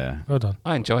 Well Yeah. done. Well done.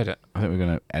 I enjoyed it. I think we're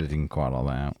going to editing quite a lot of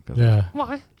that out. 'cause- Yeah.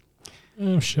 Why?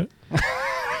 Oh, shit.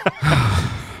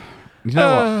 You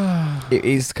know what? It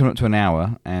is coming up to an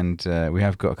hour, and we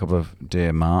have got a couple of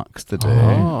dear marks to do.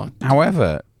 Oh.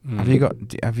 However, have you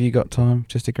got time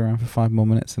to stick around for 5 more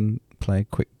minutes and play a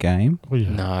quick game? Oh, yeah.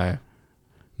 No.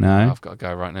 No? I've got to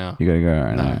go right now. You got to go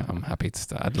right No, now. I'm happy to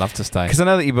stay. I'd love to stay. Because I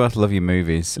know that you both love your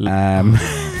movies.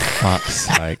 Fuck's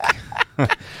sake.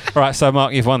 Right, so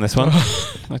Mark, you've won this one.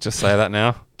 I'll just say that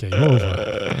now. Game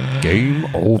over. Game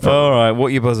over. All right, what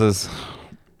are your buzzers?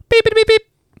 Beep, beep, beep, beep.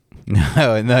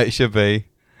 No, it should be.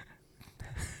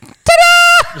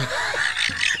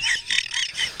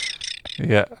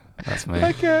 Yeah, that's me.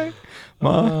 Okay.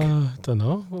 Mark? Don't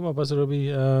know. What my buzzer will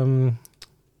be. No,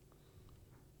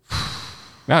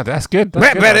 that's good.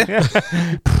 That's good. Ready? Yeah.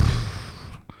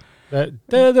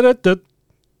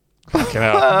 Fucking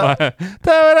hell. All right.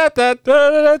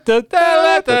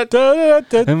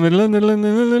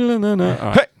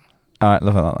 All right,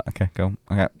 love it like that. Okay, cool.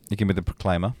 Okay, you can be the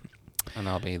proclaimer. And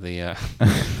I'll be the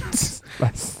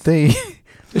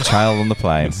The child on the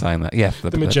plane. saying that. Yeah,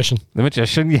 The magician. The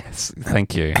magician. Yes,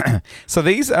 thank you. So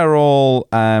these are all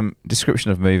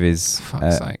description of movies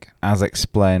Fuck's sake. as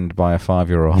explained by a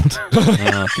 5-year-old.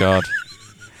 Oh God.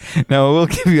 Now, I will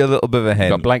give you a little bit of a hint.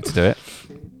 Got Blake to do it.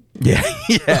 Yeah.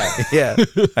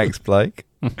 Thanks, Blake.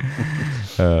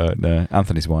 No,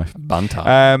 Anthony's wife. Bunter.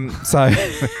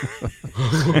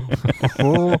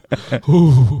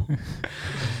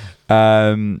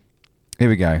 Here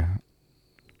we go.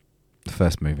 The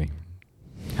first movie.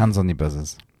 Hands on your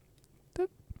buzzers.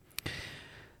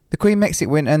 The Queen makes it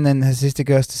win, and then her sister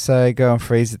goes to say, "Go and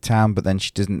freeze the town," but then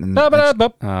she doesn't. And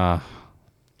Ah,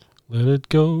 Let it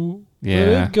go. Yeah.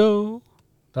 Let it go.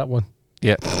 That one.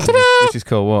 yeah. which is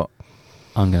called what?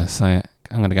 I'm gonna say it.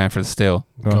 I'm gonna go for the steal.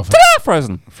 Go on. Ta-da!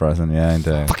 Frozen. Frozen, yeah,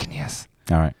 indeed. Fucking yes.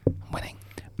 All right. I'm winning.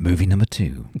 Movie number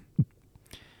 2.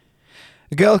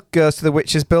 A girl goes to the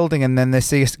witch's building, and then they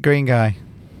see a green guy.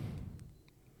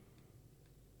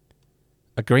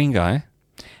 A green guy.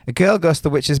 A girl goes to the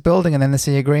witch's building, and then they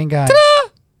see a green guy.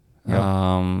 Yep.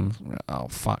 Oh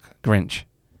fuck. Grinch.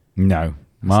 No.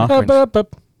 Mark?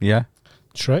 Yeah?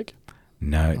 Shrek.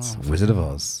 No, it's Wizard of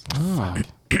Oz. Oh.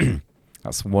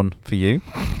 That's one for you.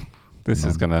 This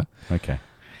is gonna. Okay.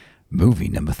 Movie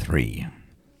number 3.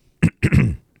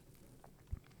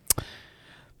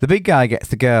 The big guy gets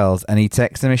the girls, and he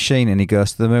takes the machine, and he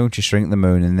goes to the moon to shrink the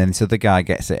moon, and then this other guy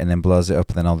gets it and then blows it up,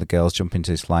 and then all the girls jump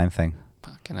into his flying thing.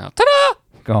 Fucking hell. Ta-da!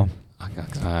 Go on.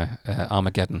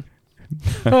 Armageddon.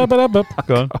 Go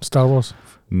on. Star Wars.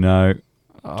 No. Do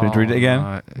you want to read it again?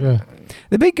 Right. Yeah.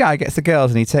 The big guy gets the girls,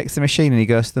 and he takes the machine, and he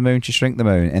goes to the moon to shrink the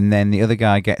moon, and then the other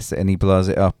guy gets it, and he blows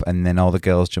it up, and then all the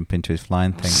girls jump into his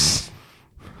flying thing.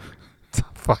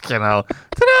 Fucking hell.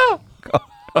 Ta-da!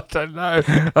 I don't know.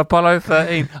 Apollo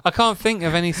 13. I can't think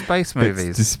of any space movies.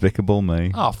 It's Despicable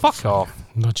Me. Oh, fuck off.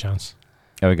 No chance.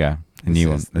 There we go. A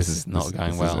new one. This is not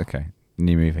going well. Okay.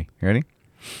 New movie. You ready?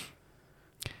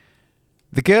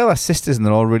 The girl has sisters, and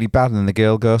they're all really bad, and then the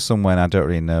girl goes somewhere, and I don't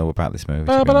really know about this movie.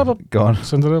 Go on.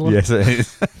 Cinderella. Yes, it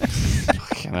is.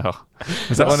 Fucking hell.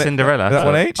 Is that that one- Cinderella? Is that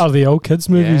one each? Are they all kids'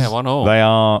 movies? Yeah, one all. They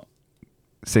are.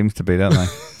 Seems to be, don't they?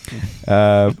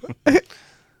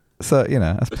 So,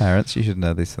 as parents, you should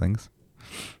know these things.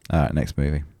 All right, next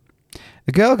movie.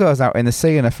 The girl goes out in the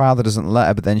sea and her father doesn't let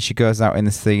her, but then she goes out in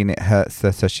the sea and it hurts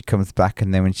her, so she comes back,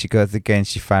 and then when she goes again,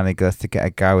 she finally goes to get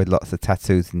a guy with lots of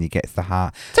tattoos and he gets the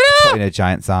heart put in a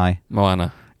giant's eye.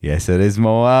 Moana. Yes, it is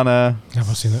Moana.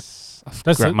 Never seen it.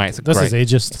 This is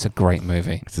ageist. It's a great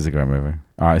movie. This is a great movie.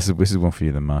 All right, this is one for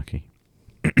you then, Marky.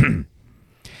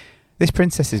 This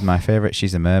princess is my favourite.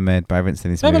 She's a mermaid, but I haven't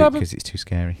seen this movie because it's too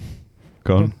scary.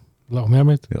 Go on. Little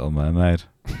Mermaid. Little Mermaid.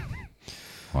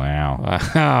 Wow.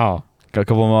 Wow. Got a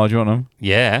couple more. Do you want them?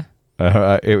 Yeah. All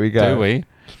right, here we go. Do we?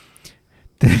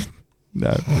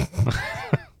 No.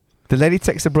 The lady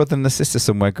takes her brother and the sister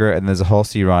somewhere great, and there's a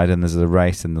horsey ride and there's a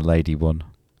race, and the lady won.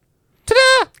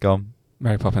 Ta-da! Go on.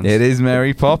 Mary Poppins. It is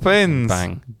Mary Poppins.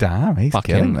 Bang. Damn, he's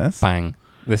getting this. Bang.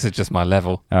 This is just my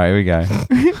level. All right, here we go.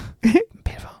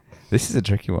 This is a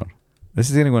tricky one. This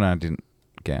is the only one I didn't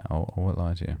get. I won't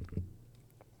lie to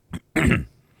you.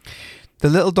 The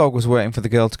little dog was waiting for the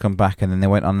girl to come back, and then they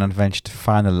went on an adventure to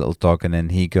find the little dog, and then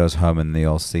he goes home and they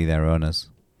all see their owners.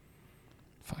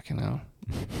 Fucking hell.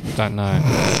 Don't know.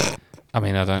 I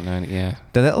mean, I don't know. Yeah.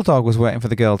 The little dog was waiting for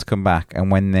the girl to come back, and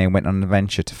when they went on an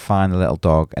adventure to find the little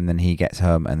dog, and then he gets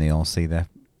home and they all see their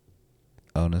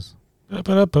owners. Go on.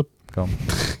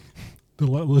 The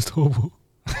Littlest Hobo.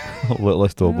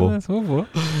 Littlest Hobo.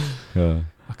 Yeah.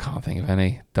 I can't think of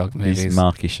any dog movies. He's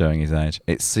Marky showing his age.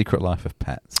 It's Secret Life of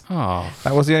Pets. Oh.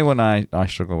 That was the only one I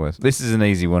struggle with. This is an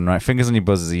easy one, right? Fingers on your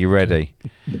buzzers. Are you ready?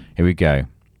 Here we go. I'm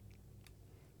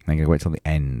going to wait till the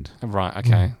end. Right,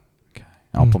 okay.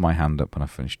 I'll put my hand up when I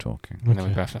finish talking. And then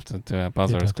we both have to do our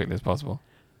buzzer as quickly as possible.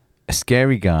 A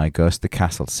scary guy goes to the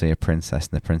castle to see a princess,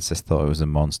 and the princess thought it was a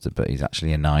monster, but he's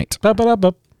actually a knight.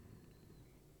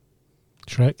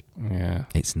 Shrek. Yeah.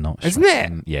 It's not Shrek. Isn't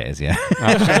it? Yeah, it is, yeah.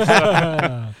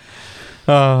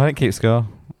 I didn't keep score.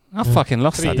 I fucking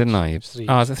lost that, didn't I?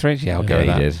 Oh, is it 3? Yeah, I'll go with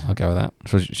that. You did. I'll go with that.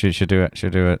 So should do it.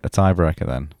 Should do a tiebreaker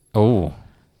then. Oh.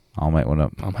 I'll make one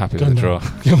up. I'm happy with the draw.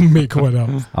 You'll make one up.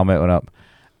 I'll make one up.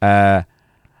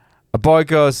 A boy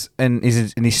goes and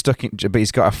he's stuck in, but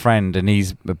he's got a friend and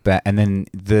he's a bet, and then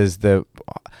there's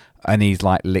and he's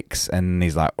like licks and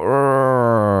he's like,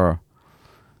 "Urgh."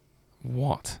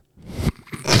 What?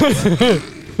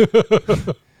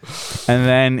 And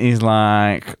then he's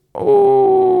like,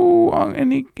 oh,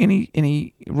 and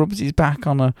he rubs his back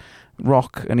on a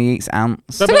rock and he eats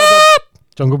ants.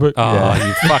 Jungle Book. Oh,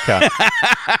 you fucker.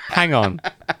 Hang on.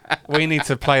 We need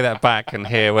to play that back and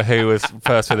hear who was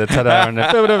first with the ta-da and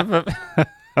the...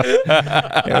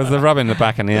 It was the rub in the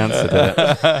back and the answer, did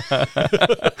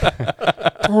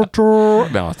it?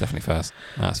 No, I was definitely first.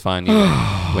 No, it's fine. You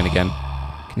win again.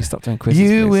 Can you stop doing quizzes,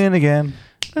 You please? win again.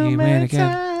 You win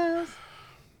again.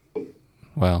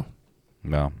 Well.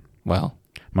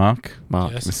 Mark.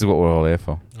 Yes. This is what we're all here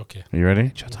for. Okay. Are you ready?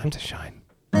 It's your time to shine.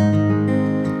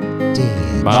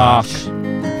 Dear Mark.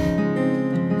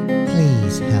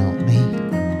 please help me.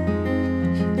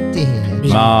 Dear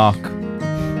Mark.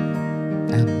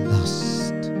 I'm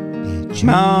lost. Dear Jude.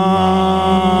 Mark.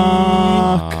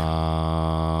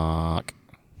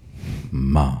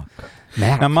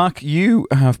 Now, Mark, you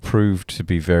have proved to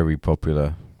be very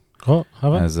popular. Oh,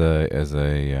 have I? As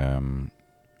an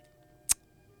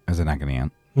agony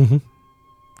aunt. Mm-hmm.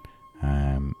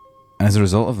 And as a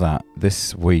result of that,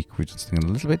 this week we're just something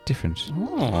a little bit different.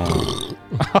 Oh.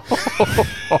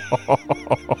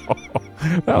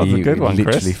 That was a good one,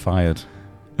 Chris. Literally fired.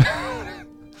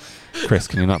 Chris,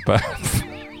 can you not burp?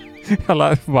 I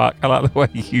like Mark. I like the way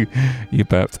you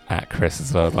burped at Chris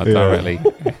as well, like directly.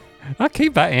 I'll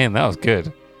keep that in. That was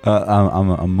good.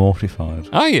 I'm mortified.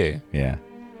 Are you? Yeah.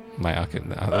 Mate,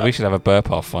 we should have a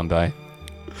burp off one day.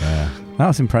 Yeah. That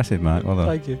was impressive, Mark. Well done.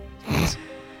 Thank you.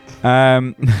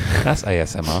 That's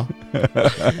ASMR.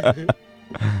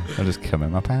 I'll just come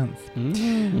in my pants.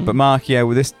 But Mark, yeah,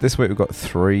 well, this week we've got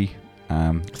 3.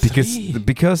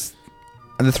 Because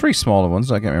and the 3 smaller ones,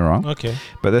 don't get me wrong. Okay.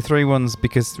 But the 3 ones,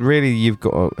 because really you've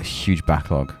got a huge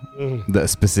backlog that are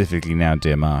specifically now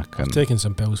Dear Mark. I'm taking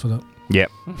some pills for that.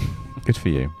 Yep. Good for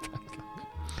you.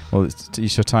 Well,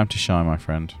 it's your time to shine, my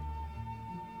friend.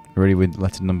 Ready with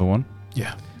letter number 1?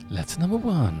 Yeah. Letter number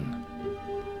 1.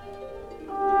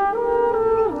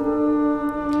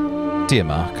 Dear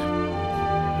Mark,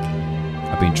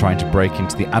 I've been trying to break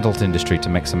into the adult industry to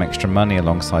make some extra money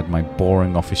alongside my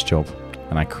boring office job,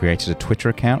 and I created a Twitter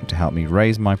account to help me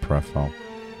raise my profile.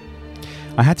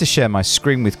 I had to share my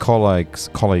screen with colleagues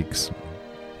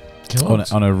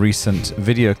on a recent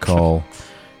video call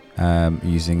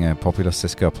using a popular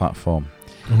Cisco platform.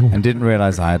 And didn't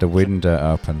realise I had a window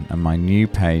open and my new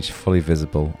page fully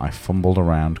visible. I fumbled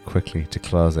around quickly to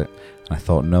close it, and I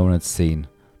thought no one had seen,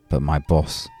 but my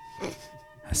boss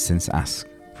has since asked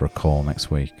for a call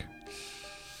next week.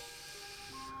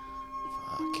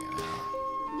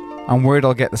 I'm worried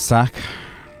I'll get the sack.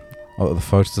 Or that the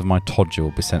photos of my Todger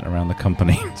will be sent around the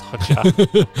company.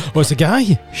 What's the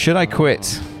guy? Should I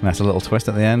quit? That's a little twist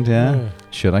at the end, yeah.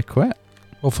 Should I quit?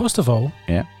 Well, first of all,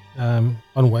 yeah. On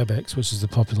WebEx, which is the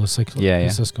popular Cisco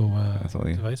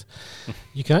device,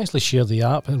 you can actually share the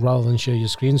app rather than share your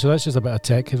screen. So that's just a bit of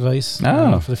tech advice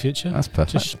for the future. That's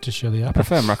perfect. Just to share the app. I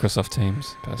prefer Microsoft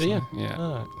Teams, personally.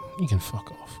 Yeah. You can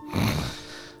fuck off.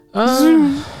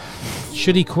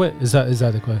 Should he quit? Is that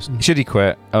the question? Should he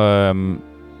quit?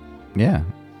 Yeah.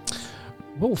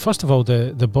 Well, first of all,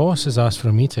 the boss has asked for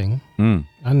a meeting,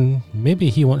 and maybe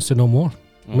he wants to know more.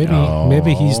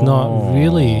 Maybe he's not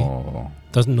really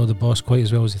doesn't know the boss quite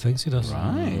as well as he thinks he does.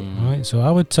 Right. So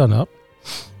I would turn up.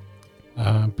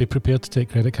 Be prepared to take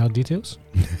credit card details.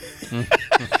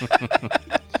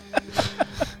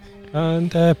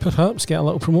 And perhaps get a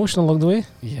little promotion along the way.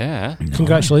 Yeah.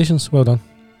 Congratulations. Well done.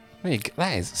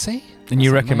 That is, see? And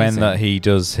you recommend that he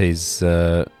does his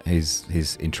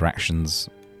interactions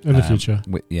in the future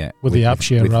with the app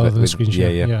share rather than screen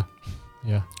share.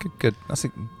 Yeah. Good. That's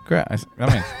great. I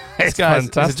mean, it's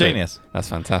fantastic. He's a genius. That's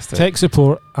fantastic. Tech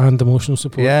support and emotional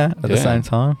support. Yeah, at the same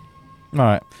time. All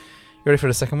right. You ready for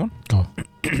the second one? Go.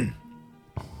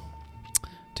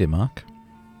 Dear Mark.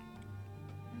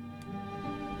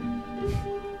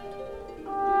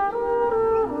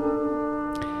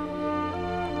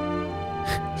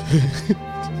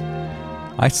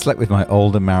 I slept with my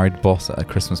older married boss at a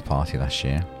Christmas party last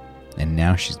year, and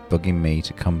now she's bugging me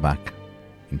to come back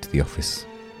into the office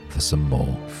for some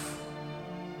more.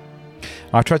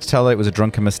 I tried to tell her it was a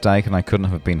drunken mistake and I couldn't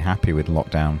have been happy with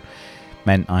lockdown.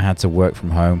 Meant I had to work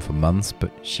from home for months,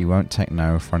 but she won't take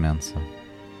no for an answer.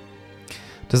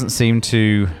 Doesn't seem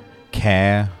to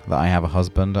care that I have a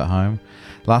husband at home.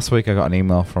 Last week I got an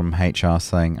email from HR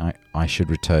saying I should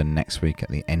return next week at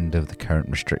the end of the current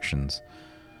restrictions,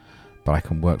 but I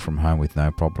can work from home with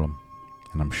no problem,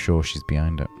 and I'm sure she's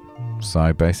behind it.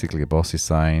 So basically the boss is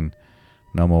saying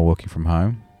no more working from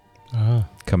home,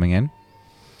 coming in,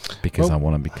 because I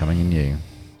want to be coming in you.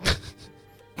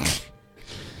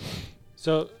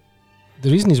 So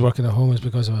the reason he's working at home is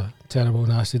because of a terrible,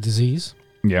 nasty disease.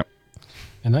 Yep.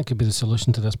 And that could be the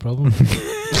solution to this problem.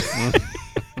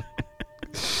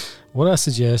 What I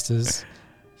suggest is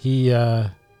he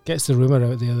gets the rumour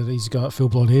out there that he's got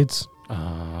full-blown AIDS.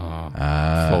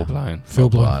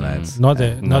 Full-blown AIDS. Not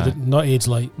AIDS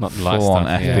light. Not the light full-on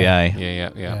stuff.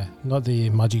 FBA. Yeah. Not the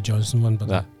Magic Johnson one, but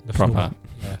the proper.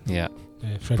 Yeah.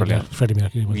 Brilliant. Freddie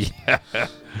Mercury one. Yeah.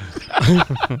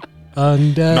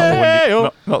 And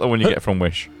not the one you get from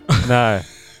Wish. No.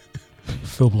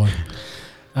 Full-blown.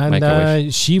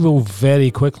 And she will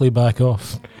very quickly back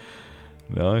off.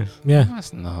 Nice. Yeah.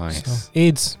 That's nice. So,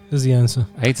 AIDS is the answer.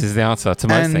 AIDS is the answer to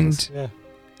most things. Yeah.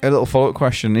 A little follow-up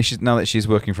question. Now that she's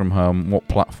working from home, what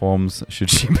platforms should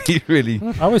she be really...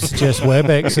 I would suggest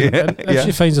WebEx. And if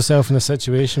she finds herself in a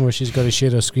situation where she's got to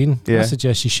share her screen, I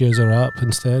suggest she shares her app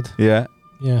instead. Yeah.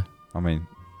 Yeah. I mean,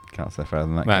 can't say further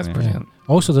than that. That's brilliant.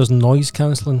 Yeah. Also, there's noise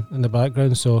cancelling in the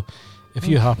background, so if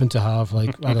you happen to have,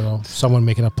 like, I don't know, someone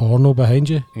making a porno behind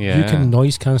you, you can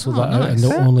noise cancel that out and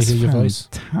not only hear your voice.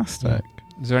 Fantastic. Yeah.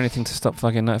 Is there anything to stop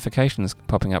fucking notifications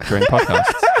popping up during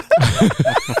podcasts?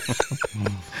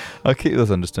 I'll keep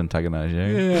those under to antagonise you.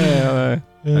 Yeah.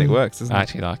 And it works, doesn't it? I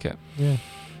actually like it. Yeah.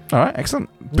 All right, excellent.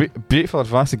 Beautiful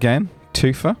advice again.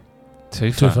 Toofer.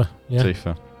 Yeah.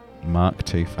 Toofer. Mark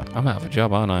Toofer. I'm out of a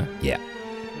job, aren't I? Yeah.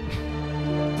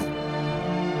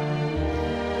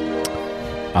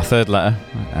 Our third letter,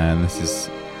 and this is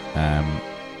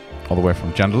all the way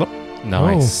from Jandalup.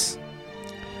 Nice.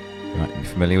 You might be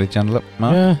familiar with Jandalup,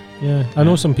 Mark? Yeah. I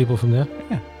know some people from there.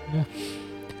 Yeah.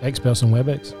 Experts on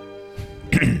WebEx.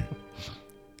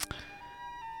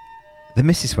 The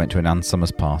missus went to an Ann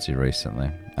Summers party recently,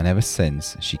 and ever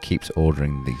since she keeps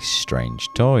ordering these strange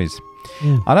toys.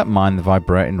 I don't mind the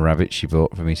vibrating rabbit she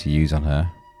bought for me to use on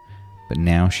her, but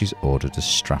now she's ordered a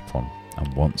strap-on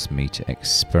and wants me to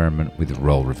experiment with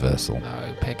role reversal.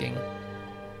 No, pegging.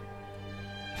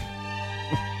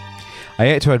 I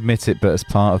hate to admit it, but as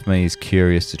part of me is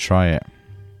curious to try it.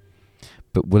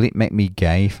 But will it make me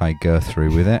gay if I go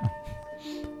through with it?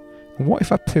 What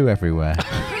if I poo everywhere?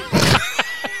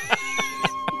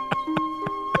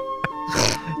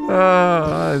 Oh,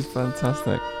 that is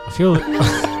fantastic. I feel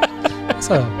it's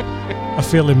a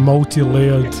fairly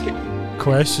multi-layered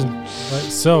question. Right,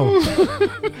 so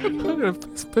I'm gonna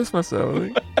piss myself.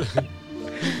 I think.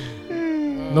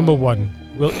 Number one,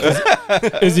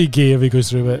 is he gay if he goes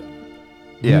through it?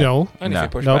 Yeah. No, Only if you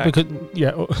push no, back. because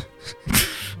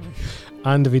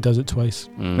and if he does it twice.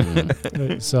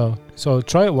 Right, so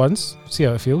try it once, see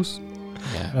how it feels.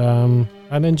 Yeah.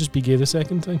 And then just be gay the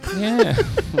second time. Yeah.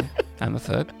 And the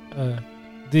third.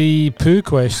 The poo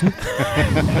question.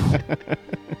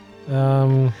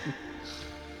 I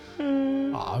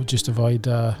would just avoid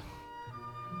I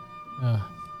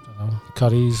don't know,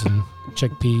 curries and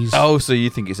chickpeas. Oh, so you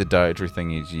think it's a dietary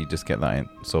thing? You just get that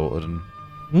sorted and.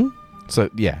 So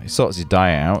yeah, it sorts your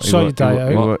diet out. Sort your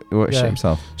diet out. He works shit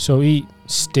himself. So eat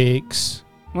steaks.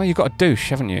 Well, you've got a douche,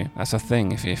 haven't you? That's a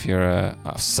thing. If you're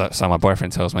so my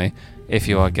boyfriend tells me, if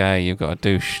you are gay, you've got a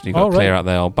douche. You've got to clear out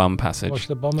the old bum passage. Wash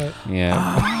the bum out.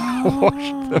 Yeah.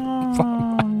 Wash the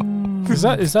bum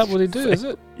out. Is that what they do? Is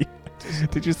it?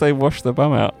 Did you say wash the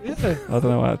bum out? Yeah. I don't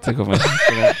know why that tickled me.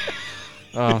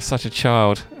 Oh, I'm such a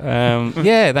child.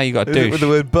 Yeah, now you got a douche. With the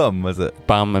word bum, was it?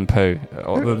 Bum and poo.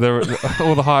 All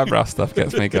the highbrow stuff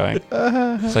gets me going.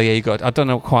 So yeah, you got. I don't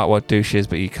know quite what douche is,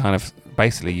 but you kind of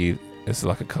basically it's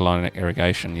like a colonic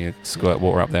irrigation. You squirt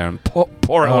water up there and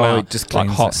pour it all out, just like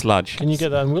hot sludge. Can you get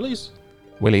that in Willie's?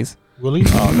 Willie's? Willie's?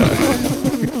 Oh no.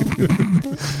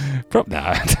 No,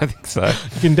 I don't think so.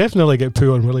 You can definitely get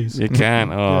poo on Willie's. You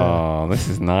can. Oh, this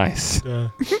is nice. Yeah.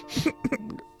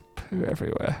 Poo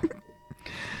everywhere.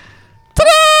 But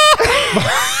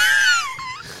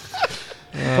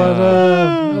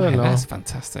I don't know. That's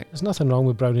fantastic. There's nothing wrong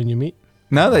with browning your meat.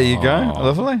 No, there you go.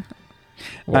 Lovely.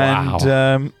 Wow.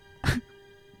 And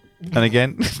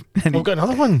again, I've got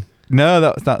another one. No,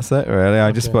 that's it really.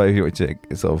 I just thought you would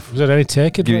sort of. Was there any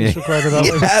tech advice required of that?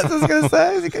 Yes, I was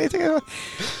going to say.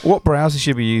 What browser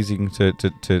should we be using to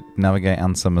navigate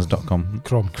ansummers.com?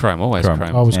 Chrome. Always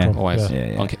Chrome. Always Chrome. Always.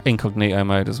 Yeah. On incognito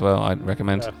mode as well, I'd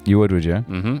recommend. Yeah. You would you?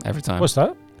 Mm-hmm. Every time. What's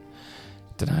that?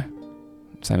 Don't know.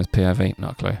 Same as POV,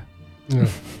 not a clue. Yeah.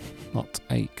 Not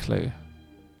a clue.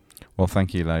 Well,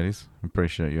 thank you, ladies.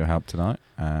 Appreciate your help tonight.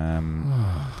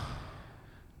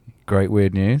 Great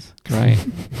weird news. Great.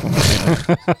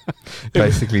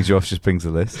 Basically, Josh just brings a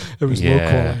list. It was low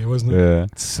quality, wasn't it? Yeah.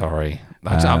 Sorry.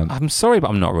 I'm sorry, but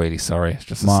I'm not really sorry. It's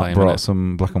just the Mark same. brought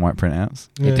some black and white printouts.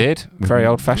 He did. Very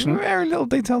old-fashioned. Very little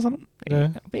details on them. Yeah.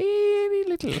 Very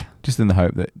little. Just in the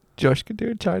hope that Josh could do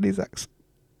a Chinese accent.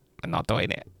 I'm not doing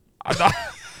it.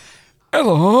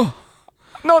 Hello.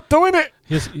 Not doing it.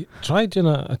 Yes, try doing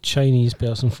a Chinese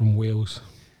person from Wales.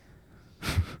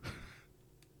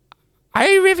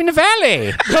 I live in the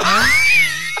valley.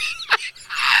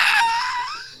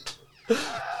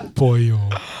 Boyo.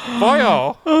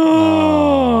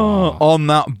 On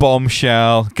that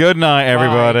bombshell. Good night,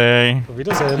 everybody. Auf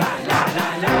Wiedersehen.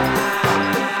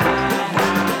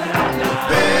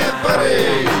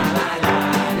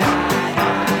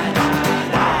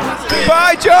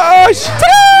 Bye, Josh.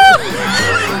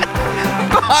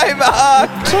 Bye, Mark.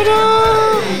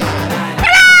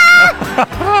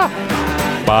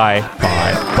 Bye.